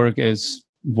 Deep work is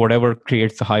whatever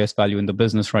creates the highest value in the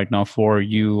business right now for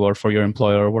you or for your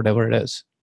employer or whatever it is.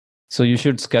 So you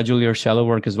should schedule your shallow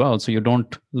work as well. So you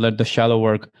don't let the shallow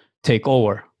work take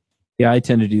over. Yeah, I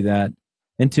tend to do that.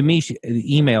 And to me,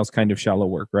 email is kind of shallow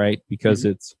work, right? Because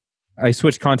I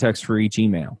switch contacts for each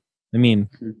email. I mean,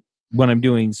 when I'm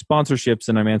doing sponsorships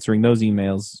and I'm answering those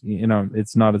emails,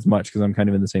 it's not as much because I'm kind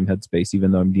of in the same headspace,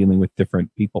 even though I'm dealing with different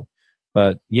people.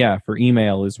 But yeah, for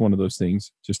email is one of those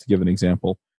things, just to give an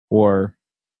example. Or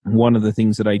one of the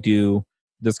things that I do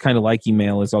that's kind of like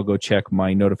email is I'll go check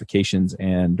my notifications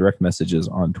and direct messages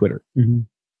on Twitter.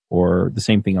 Or the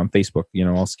same thing on Facebook.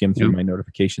 I'll skim through my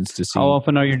notifications to see. How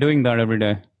often are you doing that every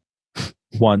day?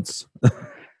 Once.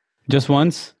 Just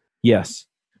once? Yes.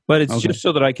 But it's just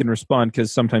so that I can respond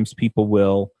because sometimes people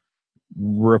will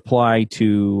reply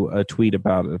to a tweet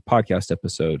about a podcast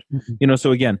episode.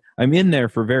 So again, I'm in there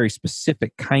for very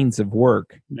specific kinds of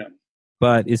work,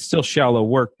 but it's still shallow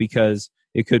work because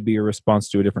it could be a response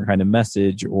to a different kind of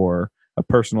message or a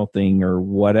personal thing or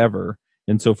whatever.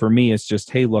 And so for me, it's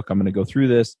just, hey, look, I'm going to go through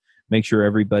this, make sure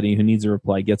everybody who needs a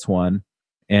reply gets one.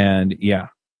 And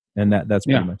that's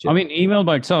pretty much it. I mean, email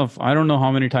by itself, I don't know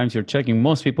how many times you're checking.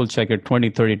 Most people check it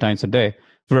 20, 30 times a day.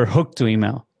 We're hooked to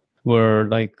email. We're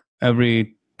like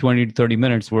every 20 to 30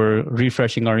 minutes, we're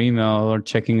refreshing our email or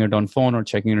checking it on phone or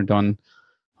checking it on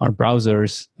our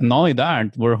browsers. And not only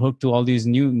that, we're hooked to all these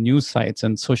new news sites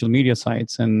and social media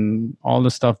sites and all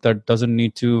the stuff that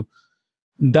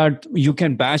you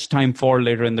can batch time for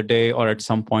later in the day or at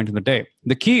some point in the day.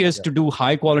 The key is to do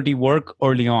high quality work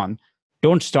early on.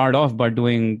 Don't start off by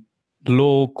doing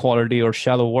low quality or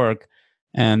shallow work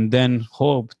and then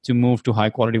hope to move to high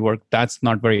quality work. That's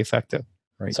not very effective.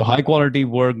 Right. So high quality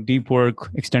work, deep work,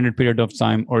 extended period of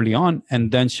time early on,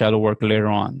 and then shallow work later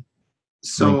on.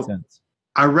 So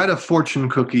I read a fortune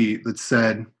cookie that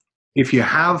said, if you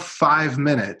have 5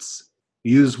 minutes,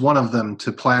 use one of them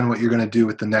to plan what you're going to do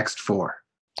with the next 4.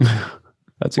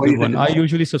 That's a good one. I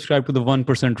usually subscribe to the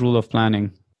 1% rule of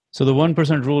planning. So the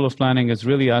 1% rule of planning is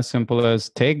really as simple as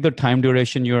take the time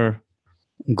duration you're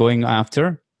going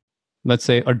after. Let's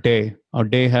say a day. Our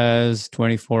day has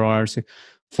 24 hours,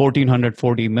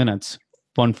 1440 minutes,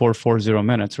 1440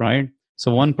 minutes, right? So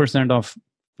 1% of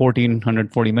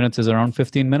 1440 minutes is around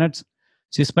 15 minutes.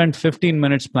 So you spend 15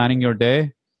 minutes planning your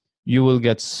day, you will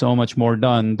get so much more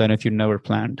done than if you never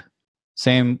planned.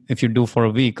 Same if you do for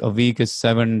a week. A week is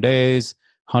 7 days,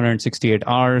 168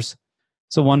 hours.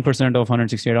 So 1% of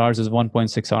 168 hours is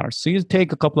 1.6 hours. So you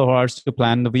take a couple of hours to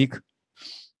plan the week.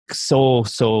 So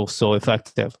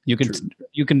effective. You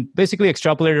can basically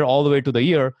extrapolate it all the way to the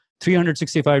year.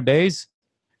 365 days.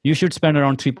 You should spend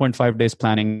around 3.5 days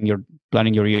planning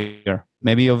your year.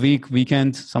 Maybe a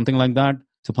weekend, something like that,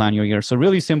 to plan your year. So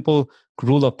really simple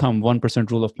rule of thumb,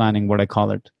 1% rule of planning, what I call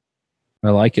it.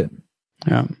 I like it.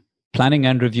 Yeah. Planning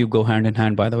and review go hand in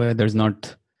hand, by the way.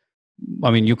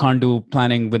 You can't do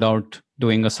planning without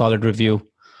doing a solid review.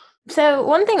 So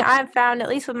one thing I've found, at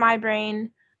least with my brain,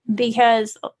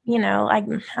 because, like,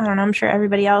 I don't know, I'm sure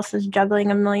everybody else is juggling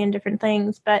a million different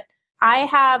things, but I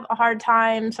have a hard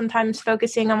time sometimes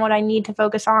focusing on what I need to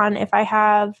focus on if I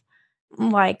have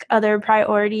like other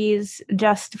priorities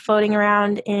just floating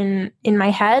around in my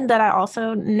head that I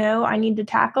also know I need to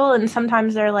tackle. And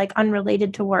sometimes they're like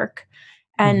unrelated to work.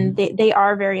 And they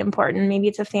are very important. Maybe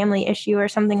it's a family issue or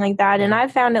something like that. And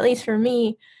I've found, at least for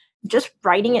me, just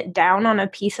writing it down on a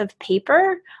piece of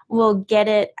paper will get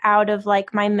it out of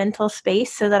like my mental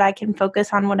space so that I can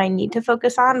focus on what I need to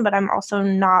focus on, but I'm also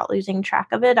not losing track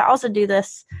of it.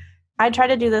 I try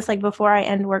to do this like before I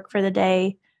end work for the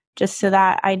day, just so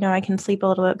that I know I can sleep a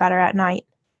little bit better at night.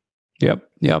 Yep.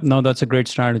 No, that's a great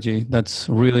strategy. That's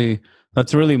really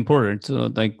important.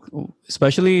 So like,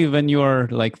 especially when you are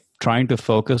like trying to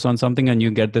focus on something and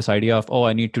you get this idea of,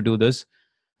 I need to do this,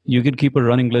 you can keep a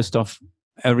running list of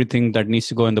everything that needs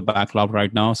to go in the backlog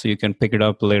right now, so you can pick it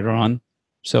up later on.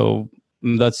 So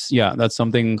that's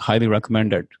something highly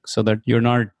recommended, so that you're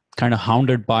not kind of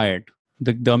hounded by it.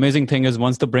 The amazing thing is,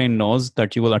 once the brain knows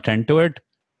that you will attend to it,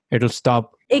 it'll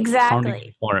stop hounding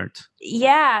you for it.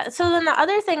 Yeah. So then the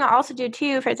other thing I also do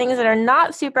too, for things that are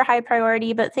not super high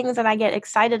priority, but things that I get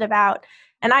excited about,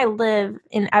 and I live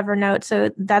in Evernote,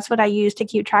 so that's what I use to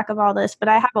keep track of all this, but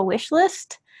I have a wish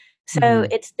list. So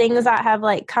it's things that have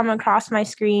like come across my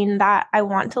screen that I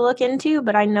want to look into,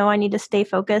 but I know I need to stay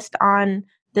focused on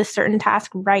this certain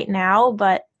task right now.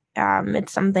 But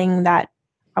it's something that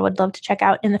I would love to check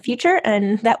out in the future.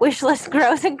 And that wish list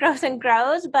grows and grows and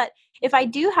grows. But if I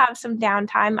do have some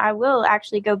downtime, I will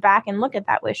actually go back and look at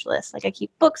that wish list. Like I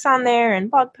keep books on there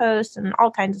and blog posts and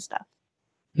all kinds of stuff.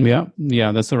 Yeah,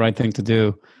 that's the right thing to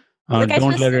do.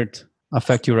 Don't let it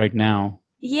affect you right now.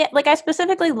 Yeah, like I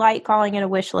specifically like calling it a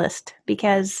wish list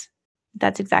because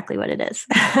that's exactly what it is.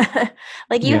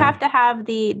 Like you have to have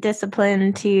the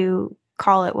discipline to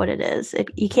call it what it is.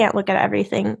 You can't look at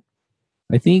everything.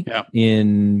 I think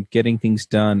in getting things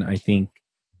done, I think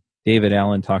David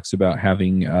Allen talks about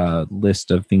having a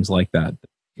list of things like that.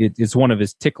 It's one of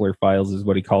his tickler files is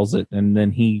what he calls it. And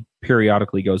then he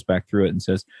periodically goes back through it and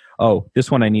says, this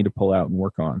one I need to pull out and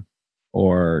work on.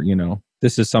 Or,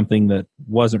 this is something that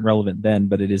wasn't relevant then,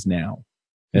 but it is now.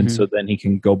 And so then he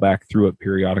can go back through it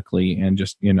periodically and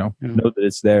just, know that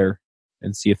it's there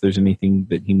and see if there's anything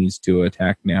that he needs to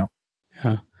attack now.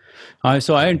 Yeah.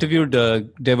 So I interviewed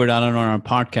David Allen on our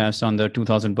podcast, on the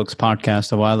 2000 Books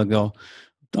podcast a while ago,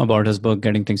 about his book,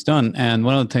 Getting Things Done. And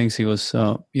one of the things he was,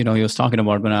 he was talking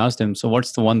about when I asked him, so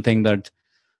what's the one thing that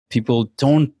people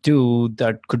don't do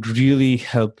that could really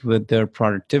help with their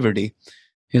productivity?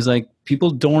 He's like,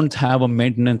 people don't have a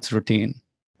maintenance routine.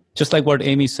 Just like what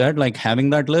Amy said, like having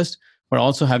that list, but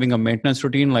also having a maintenance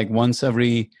routine, like once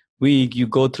every week, you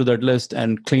go through that list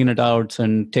and clean it out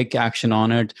and take action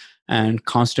on it and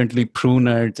constantly prune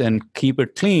it and keep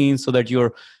it clean so that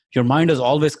your mind is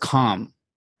always calm.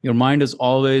 Your mind is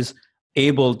always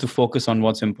able to focus on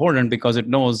what's important because it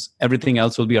knows everything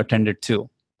else will be attended to.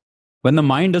 When the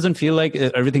mind doesn't feel like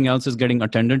everything else is getting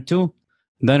attended to,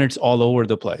 then it's all over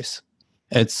the place.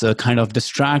 It's kind of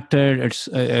distracted.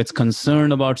 It's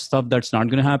concerned about stuff that's not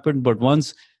going to happen. But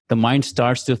once the mind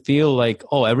starts to feel like,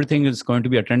 everything is going to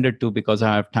be attended to because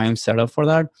I have time set up for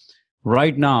that,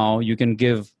 right now you can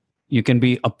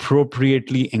be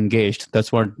appropriately engaged.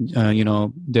 That's what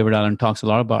David Allen talks a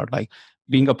lot about, like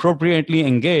being appropriately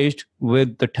engaged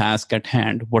with the task at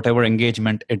hand, whatever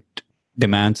engagement it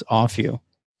demands of you.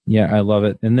 Yeah, I love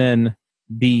it. And then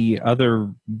the other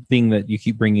thing that you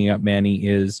keep bringing up, Manny,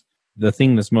 is the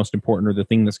thing that's most important, or the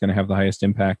thing that's going to have the highest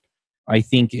impact. I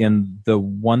think in The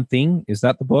One Thing, is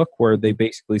that the book where they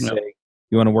basically say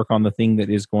you want to work on the thing that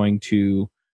is going to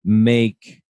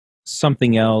make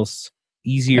something else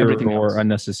easier or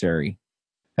unnecessary?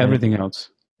 Everything else.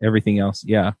 Everything else,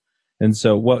 yeah. And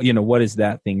so what is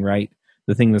that thing, right?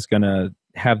 The thing that's going to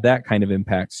have that kind of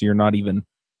impact, so you're not even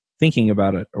thinking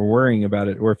about it or worrying about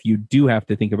it, or if you do have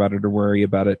to think about it or worry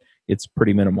about it, it's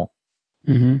pretty minimal.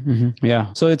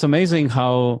 Yeah. So it's amazing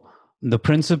how the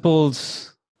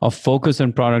principles of focus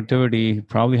and productivity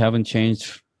probably haven't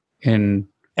changed in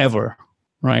ever,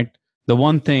 right? The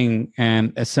one thing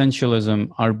and essentialism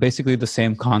are basically the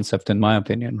same concept, in my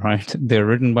opinion, right? They're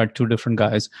written by two different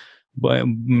guys. But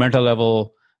meta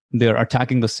level, they're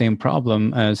attacking the same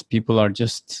problem as people are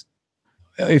just,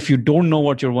 if you don't know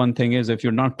what your one thing is, if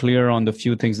you're not clear on the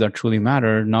few things that truly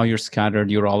matter, now you're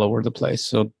scattered, you're all over the place.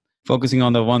 So focusing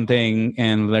on the one thing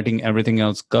and letting everything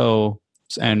else go,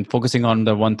 and focusing on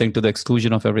the one thing to the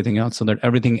exclusion of everything else so that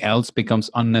everything else becomes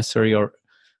unnecessary or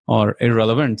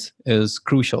irrelevant is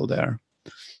crucial there.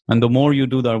 And the more you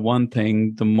do that one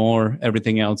thing, the more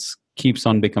everything else keeps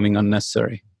on becoming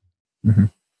unnecessary.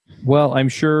 Well, I'm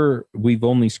sure we've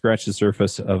only scratched the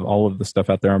surface of all of the stuff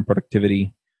out there on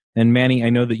productivity. And Manny, I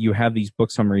know that you have these book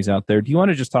summaries out there. Do you want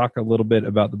to just talk a little bit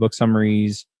about the book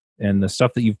summaries and the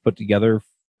stuff that you've put together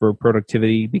for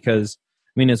productivity? Because,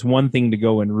 I mean, it's one thing to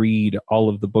go and read all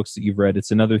of the books that you've read.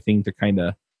 It's another thing to kind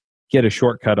of get a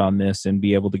shortcut on this and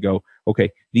be able to go,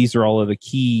 okay, these are all of the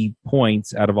key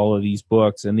points out of all of these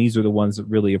books, and these are the ones that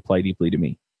really apply deeply to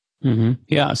me.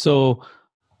 Yeah. So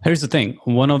here's the thing.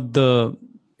 One of the,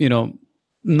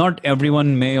 not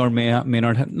everyone may or may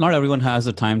not everyone has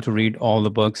the time to read all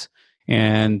the books.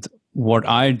 And what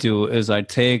I do is I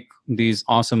take these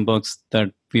awesome books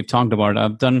that we've talked about.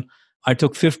 I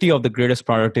took 50 of the greatest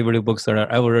productivity books that I've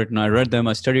ever written. I read them,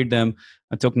 I studied them,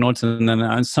 I took notes, and then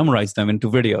I summarized them into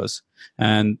videos.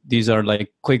 And these are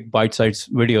like quick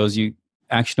bite-sized videos,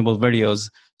 actionable videos.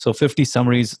 So 50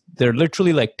 summaries, they're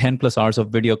literally like 10 plus hours of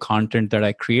video content that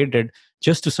I created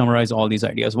just to summarize all these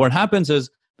ideas. What happens is,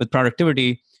 with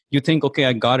productivity, you think, okay,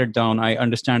 I got it down. I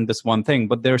understand this one thing,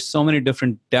 but there's so many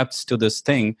different depths to this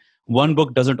thing. One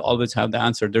book doesn't always have the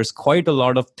answer. There's quite a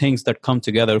lot of things that come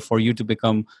together for you to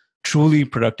become truly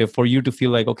productive, for you to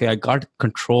feel like, okay, I got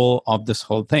control of this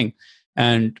whole thing.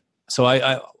 And so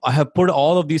I have put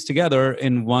all of these together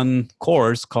in one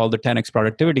course called the 10X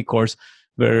Productivity course,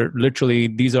 where literally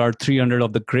these are 300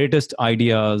 of the greatest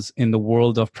ideas in the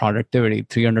world of productivity,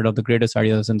 300 of the greatest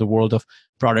ideas in the world of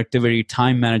productivity,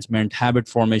 time management, habit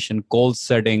formation, goal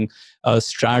setting,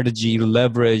 strategy,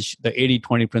 leverage, the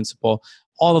 80-20 principle,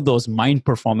 all of those, mind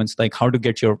performance, like how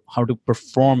to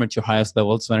perform at your highest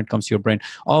levels when it comes to your brain,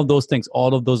 all of those things,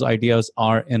 all of those ideas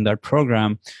are in that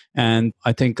program. And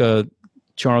I think,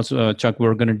 Charles, Chuck,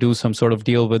 we're going to do some sort of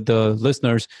deal with the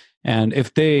listeners. And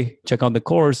if they check out the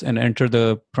course and enter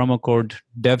the promo code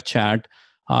DevChat,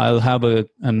 I'll have a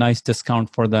nice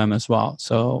discount for them as well.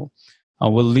 So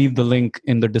we'll leave the link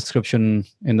in the description,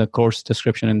 in the course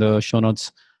description, in the show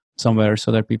notes somewhere,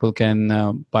 so that people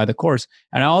can buy the course.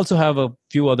 And I also have a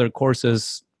few other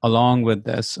courses along with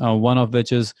this, one of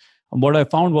which is, what I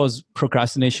found was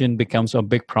procrastination becomes a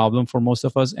big problem for most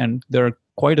of us. And there are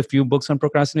quite a few books on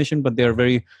procrastination, but they're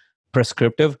very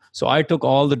prescriptive. So I took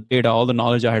all the data, all the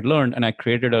knowledge I had learned, and I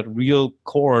created a real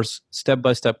course,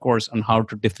 step-by-step course on how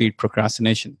to defeat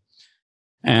procrastination.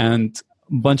 And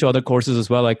a bunch of other courses as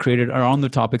well I created around the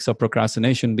topics of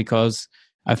procrastination, because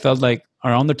I felt like,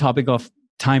 around the topic of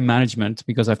time management,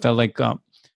 because I felt like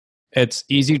it's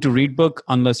easy to read book.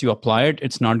 Unless you apply it,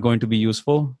 it's not going to be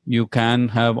useful. You can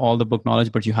have all the book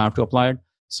knowledge, but you have to apply it.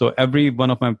 So every one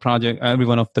of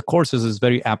the courses is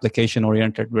very application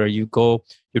oriented, where you go,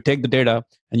 you take the data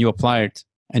and you apply it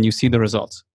and you see the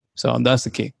results. So that's the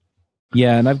key.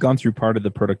 Yeah, and I've gone through part of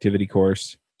the productivity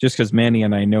course just because Manny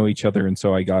and I know each other, and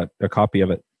so I got a copy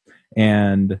of it.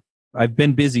 And I've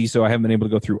been busy, so I haven't been able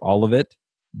to go through all of it.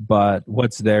 But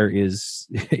what's there is,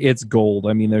 it's gold.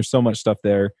 I mean, there's so much stuff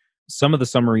there. Some of the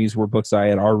summaries were books I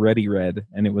had already read,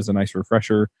 and it was a nice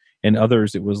refresher. And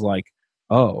others, it was like,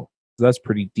 oh, that's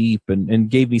pretty deep, and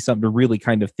gave me something to really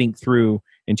kind of think through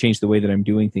and change the way that I'm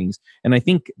doing things. And I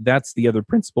think that's the other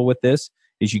principle with this,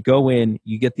 is you go in,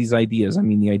 you get these ideas. I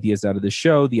mean, the ideas out of the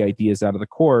show, the ideas out of the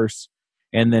course,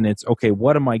 and then it's, okay,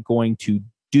 what am I going to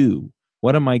do?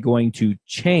 What am I going to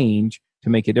change to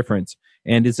make a difference?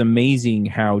 And it's amazing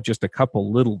how just a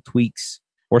couple little tweaks,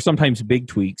 or sometimes big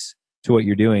tweaks, to what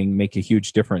you're doing make a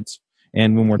huge difference.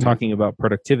 And when we're talking about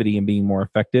productivity and being more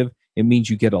effective, it means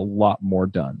you get a lot more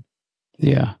done.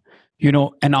 Yeah.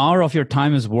 An hour of your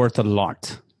time is worth a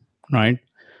lot, right?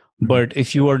 But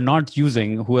if you are not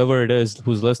using, whoever it is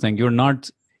who's listening,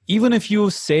 even if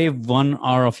you save 1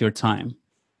 hour of your time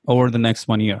over the next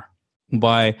 1 year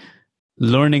by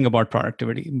learning about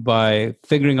productivity, by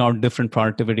figuring out different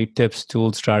productivity tips,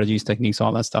 tools, strategies, techniques,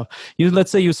 all that stuff. Let's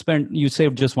say you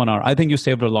saved just 1 hour. I think you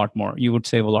saved a lot more. You would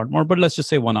save a lot more, but let's just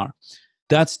say 1 hour.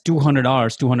 that's 200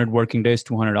 hours, 200 working days,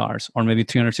 200 hours, or maybe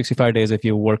 365 days if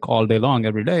you work all day long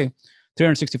every day,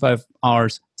 365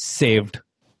 hours saved,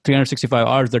 365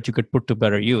 hours that you could put to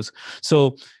better use.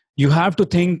 So you have to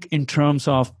think in terms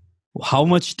of how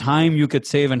much time you could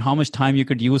save and how much time you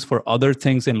could use for other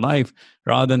things in life,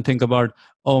 rather than think about,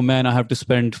 oh man, I have to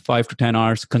spend 5 to 10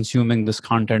 hours consuming this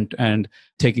content and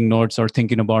taking notes or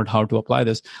thinking about how to apply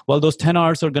this. Well, those 10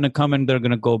 hours are going to come and they're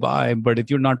going to go by. But if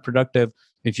you're not productive,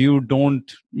 if you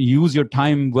don't use your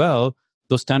time well,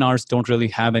 those 10 hours don't really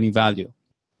have any value,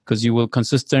 because you will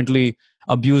consistently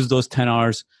abuse those 10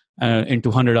 hours into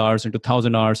 100 hours, into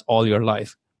 1,000 hours all your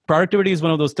life. Productivity is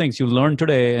one of those things you learn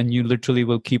today and you literally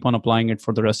will keep on applying it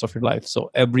for the rest of your life.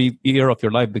 So every year of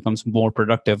your life becomes more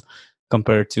productive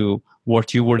compared to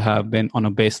what you would have been on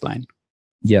a baseline.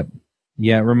 Yep.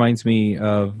 Yeah, it reminds me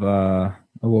of,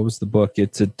 what was the book?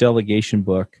 It's a delegation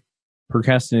book,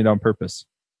 Procrastinate on Purpose,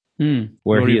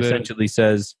 where he essentially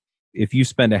says, if you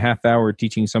spend a half hour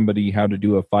teaching somebody how to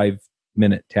do a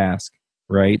 5-minute task,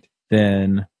 right,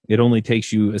 then it only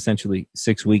takes you essentially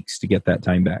 6 weeks to get that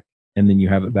time back. And then you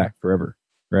have it back forever,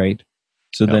 right?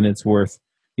 So then it's worth,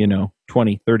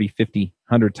 20, 30, 50,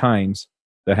 100 times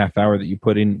the half hour that you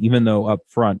put in, even though up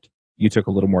front you took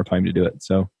a little more time to do it.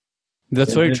 So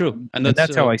that's very true. And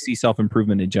that's how I see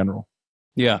self-improvement in general.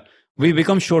 Yeah. We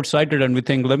become short-sighted and we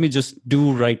think, let me just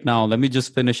do right now. Let me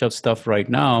just finish up stuff right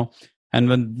now. And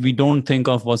when we don't think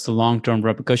of what's the long-term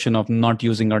repercussion of not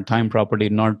using our time properly,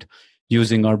 not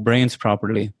using our brains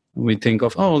properly, we think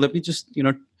of, oh, let me just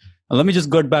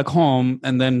get back home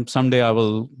and then someday I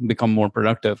will become more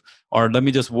productive. Or let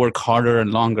me just work harder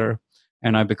and longer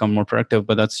and I become more productive.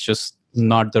 But that's just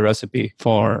not the recipe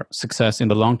for success in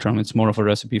the long term. It's more of a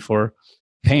recipe for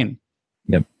pain.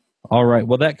 Yep. All right.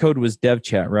 Well, that code was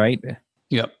DevChat, right?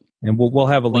 Yep. And we'll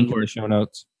have a link in the show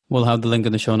notes. We'll have the link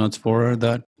in the show notes for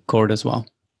that code as well.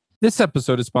 This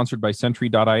episode is sponsored by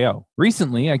Sentry.io.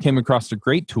 Recently, I came across a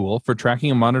great tool for tracking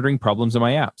and monitoring problems in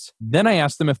my apps. Then I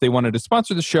asked them if they wanted to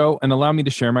sponsor the show and allow me to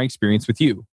share my experience with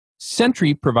you.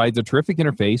 Sentry provides a terrific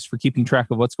interface for keeping track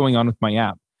of what's going on with my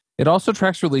app. It also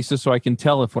tracks releases so I can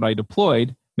tell if what I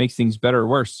deployed makes things better or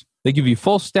worse. They give you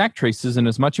full stack traces and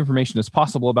as much information as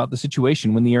possible about the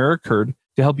situation when the error occurred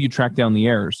to help you track down the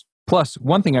errors. Plus,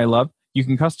 one thing I love, you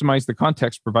can customize the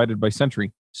context provided by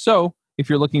Sentry. So, if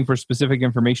you're looking for specific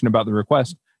information about the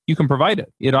request, you can provide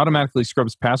it. It automatically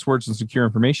scrubs passwords and secure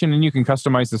information, and you can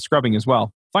customize the scrubbing as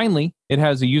well. Finally, it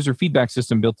has a user feedback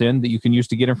system built in that you can use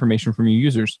to get information from your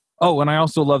users. Oh, and I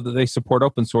also love that they support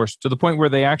open source to the point where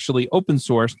they actually open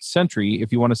sourced Sentry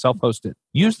if you want to self-host it.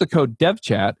 Use the code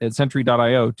DevChat at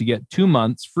Sentry.io to get 2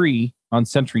 months free on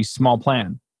Sentry's small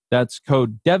plan. That's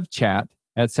code DevChat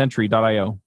at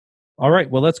Sentry.io. All right,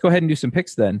 well, let's go ahead and do some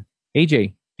picks then. AJ,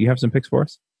 do you have some picks for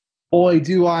us? Boy,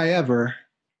 do I ever.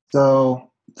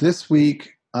 So this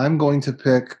week, I'm going to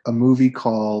pick a movie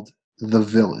called The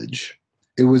Village.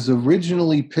 It was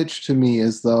originally pitched to me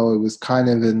as though it was kind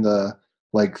of in the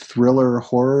thriller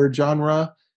horror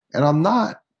genre, and I'm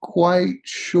not quite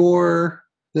sure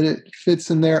that it fits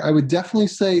in there. I would definitely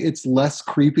say it's less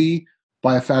creepy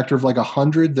by a factor of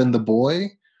 100 than The Boy.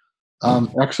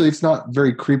 Actually, it's not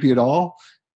very creepy at all,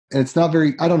 and it's not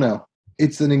very, I don't know.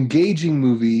 It's an engaging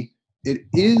movie. It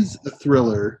is a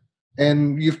thriller,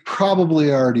 and you've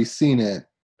probably already seen it,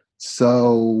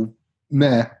 so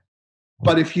meh.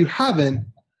 But if you haven't,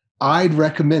 I'd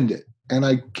recommend it. And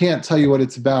I can't tell you what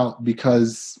it's about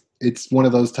because it's one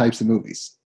of those types of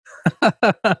movies.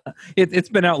 It's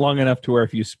been out long enough to where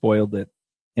if you spoiled it.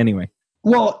 Anyway.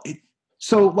 Well,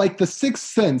 so The Sixth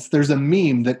Sense, there's a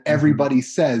meme that everybody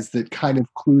says that kind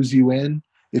of clues you in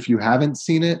if you haven't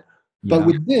seen it. But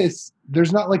with this,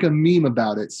 there's not a meme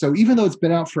about it. So even though it's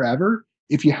been out forever,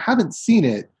 if you haven't seen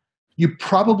it, you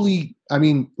probably,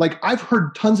 I've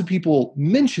heard tons of people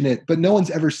mention it, but no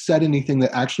one's ever said anything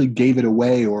that actually gave it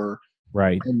away or.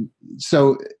 Right. And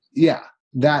so, yeah,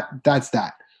 that's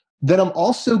that. Then I'm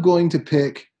also going to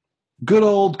pick good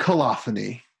old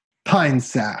colophony, Pine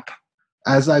Sap.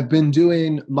 As I've been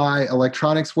doing my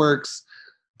electronics works,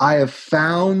 I have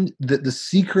found that the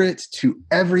secret to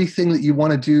everything that you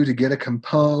want to do to get a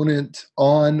component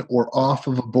on or off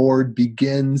of a board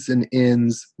begins and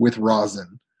ends with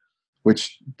rosin,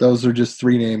 which those are just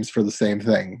 3 names for the same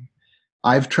thing.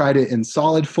 I've tried it in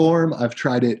solid form. I've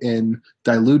tried it in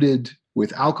diluted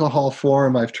with alcohol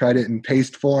form. I've tried it in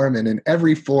paste form, and in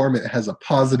every form it has a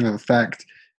positive effect.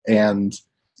 And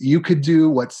you could do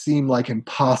what seem like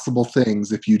impossible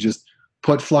things if you just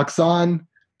put flux on,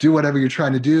 do whatever you're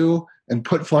trying to do, and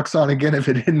put flux on again if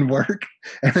it didn't work,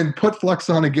 and then put flux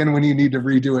on again when you need to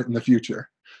redo it in the future.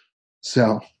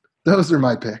 So those are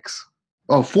my picks.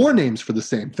 Oh, 4 names for the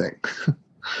same thing.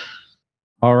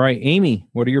 All right, Amy,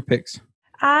 what are your picks?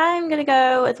 I'm going to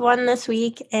go with one this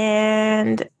week,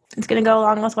 and it's going to go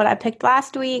along with what I picked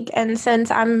last week. And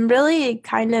since I'm really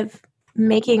kind of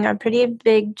making a pretty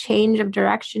big change of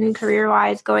direction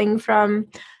career-wise, going from,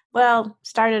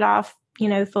 started off,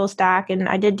 full stack, and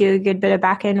I did do a good bit of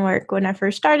back-end work when I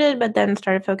first started, but then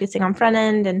started focusing on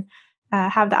front-end and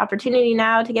have the opportunity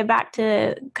now to get back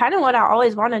to kind of what I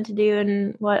always wanted to do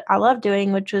and what I love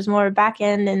doing, which was more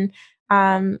back-end,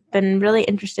 and been really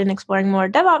interested in exploring more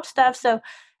DevOps stuff. So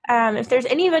if there's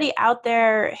anybody out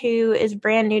there who is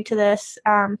brand new to this,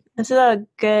 this is a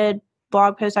good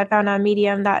blog post I found on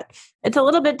Medium that it's a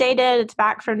little bit dated. It's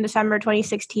back from December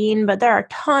 2016, but there are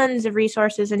tons of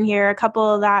resources in here, a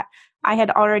couple that I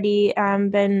had already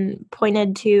been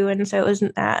pointed to. And so it was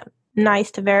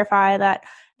nice to verify that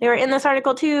they were in this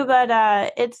article too, but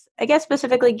it's, I guess,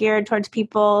 specifically geared towards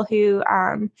people who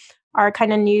are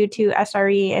kind of new to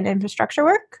SRE and infrastructure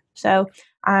work. So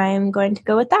I'm going to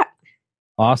go with that.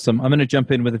 Awesome. I'm going to jump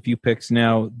in with a few picks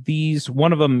now.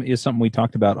 One of them is something we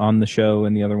talked about on the show,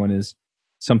 and the other one is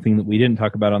something that we didn't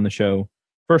talk about on the show.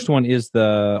 First one is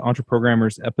the Entre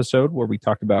Programmers episode where we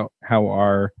talked about how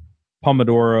our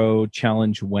Pomodoro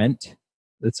challenge went.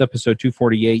 It's episode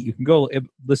 248. You can go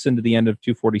listen to the end of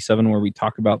 247 where we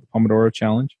talk about the Pomodoro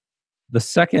challenge. The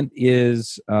second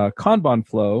is Kanban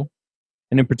flow,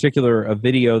 and in particular, a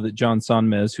video that John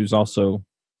Sonmez, who's also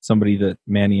somebody that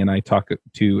Manny and I talk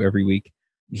to every week,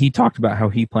 he talked about how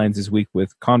he plans his week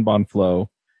with Kanban flow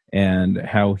and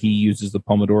how he uses the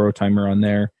Pomodoro timer on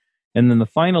there. And then the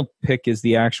final pick is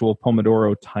the actual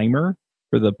Pomodoro timer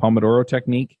for the Pomodoro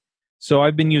technique. So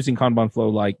I've been using Kanban flow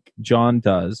like John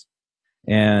does.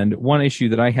 And one issue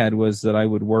that I had was that I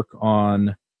would work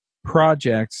on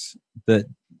projects that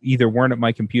either weren't at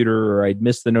my computer or I'd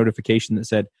missed the notification that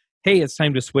said, hey, it's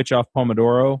time to switch off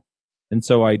Pomodoro. And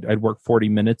so I'd work 40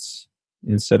 minutes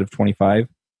instead of 25.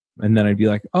 And then I'd be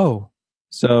like, oh,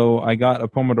 so I got a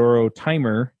Pomodoro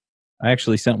timer. I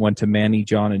actually sent one to Manny,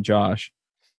 John, and Josh.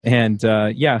 And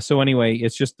so anyway,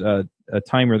 it's just a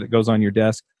timer that goes on your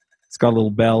desk. It's got a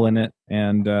little bell in it.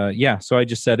 And so I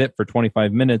just set it for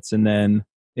 25 minutes and then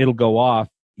it'll go off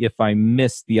if I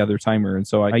miss the other timer. And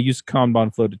so I use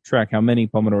Kanban flow to track how many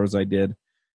Pomodoros I did.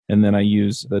 And then I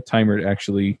use the timer to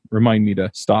actually remind me to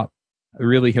stop. I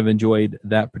really have enjoyed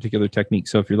that particular technique.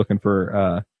 So if you're looking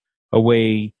for a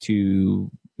way to,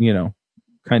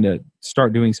 kind of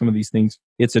start doing some of these things,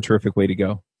 it's a terrific way to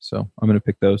go. So I'm going to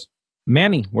pick those.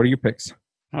 Manny, what are your picks?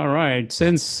 All right.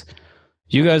 Since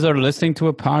you guys are listening to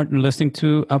a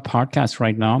podcast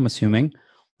right now, I'm assuming,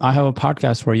 I have a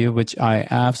podcast for you, which I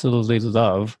absolutely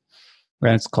love.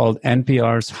 And it's called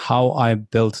NPR's How I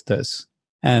Built This.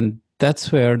 And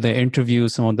that's where they interview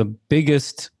some of the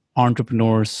biggest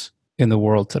entrepreneurs in the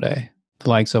world today. The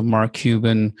likes of Mark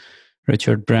Cuban,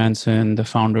 Richard Branson, the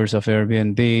founders of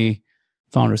Airbnb,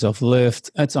 founders of Lyft.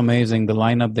 It's amazing. The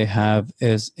lineup they have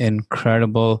is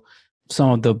incredible. Some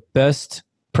of the best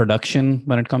production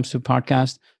when it comes to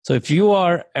podcasts. So if you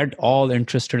are at all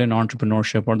interested in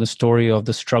entrepreneurship or the story of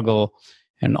the struggle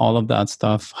and all of that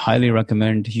stuff, highly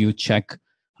recommend you check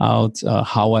out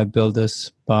How I Build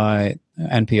This by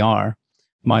NPR,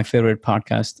 my favorite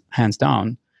podcast, hands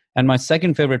down. And my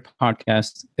second favorite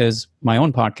podcast is my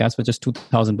own podcast, which is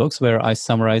 2000 Books, where I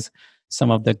summarize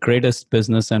some of the greatest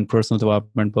business and personal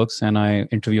development books. And I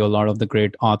interview a lot of the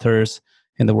great authors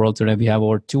in the world today. We have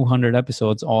over 200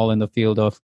 episodes, all in the field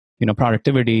of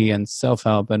productivity and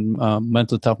self-help and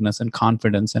mental toughness and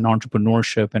confidence and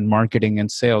entrepreneurship and marketing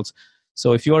and sales.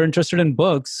 So if you are interested in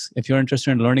books, if you're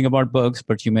interested in learning about books,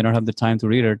 but you may not have the time to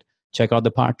read it, check out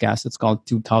the podcast. It's called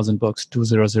 2000 Books,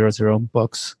 2000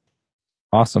 Books.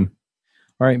 Awesome.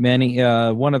 All right, Manny.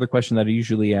 One other question that I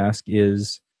usually ask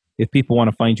is, if people want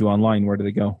to find you online, where do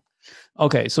they go?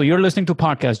 Okay, so you're listening to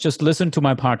podcasts. Just listen to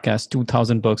my podcast,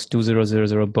 2000 Books,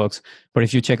 2000 Books. But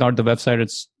if you check out the website,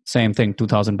 it's same thing,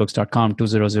 2000books.com,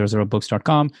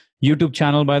 2000books.com. YouTube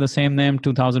channel by the same name,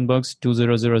 2000 Books,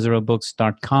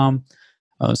 2000books.com.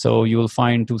 So you will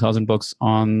find 2000 Books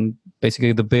on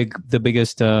basically the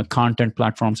biggest content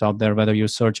platforms out there, whether you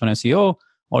search on SEO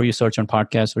or you search on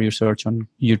podcasts or you search on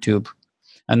YouTube.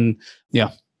 And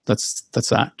yeah, that's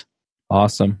that.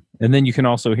 Awesome. And then you can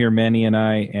also hear Manny and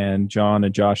I and John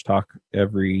and Josh talk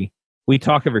every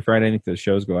Friday. I think the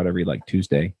shows go out every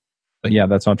Tuesday. But yeah,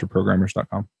 that's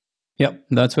entreprogrammers.com. Yep.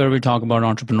 That's where we talk about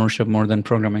entrepreneurship more than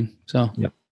programming. So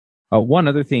yep. One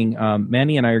other thing,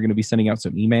 Manny and I are going to be sending out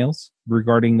some emails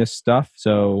regarding this stuff.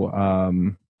 So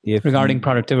regarding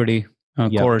productivity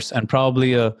course, and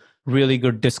probably a really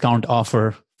good discount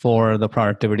offer for the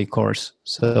productivity course.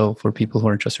 So for people who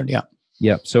are interested, yeah.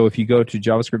 Yep. So if you go to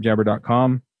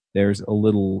javascriptjabber.com, there's a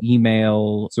little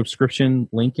email subscription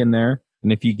link in there.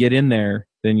 And if you get in there,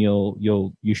 then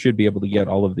you should be able to get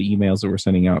all of the emails that we're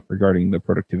sending out regarding the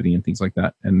productivity and things like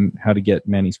that and how to get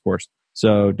Manny's course.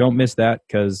 So don't miss that,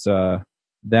 because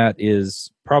that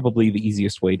is probably the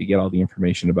easiest way to get all the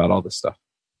information about all this stuff.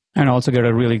 And also get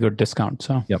a really good discount.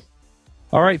 So yep.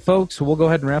 All right, folks, we'll go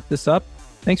ahead and wrap this up.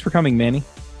 Thanks for coming, Manny.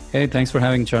 Hey, thanks for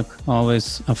having Chuck.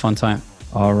 Always a fun time.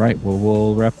 All right. Well,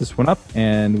 we'll wrap this one up,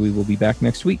 and we will be back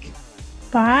next week.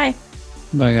 Bye.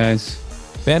 Bye, guys.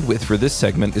 Bandwidth for this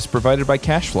segment is provided by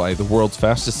CacheFly, the world's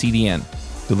fastest CDN.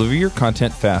 Deliver your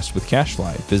content fast with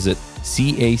CacheFly. Visit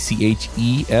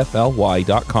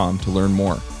CACHEFLY.com to learn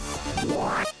more.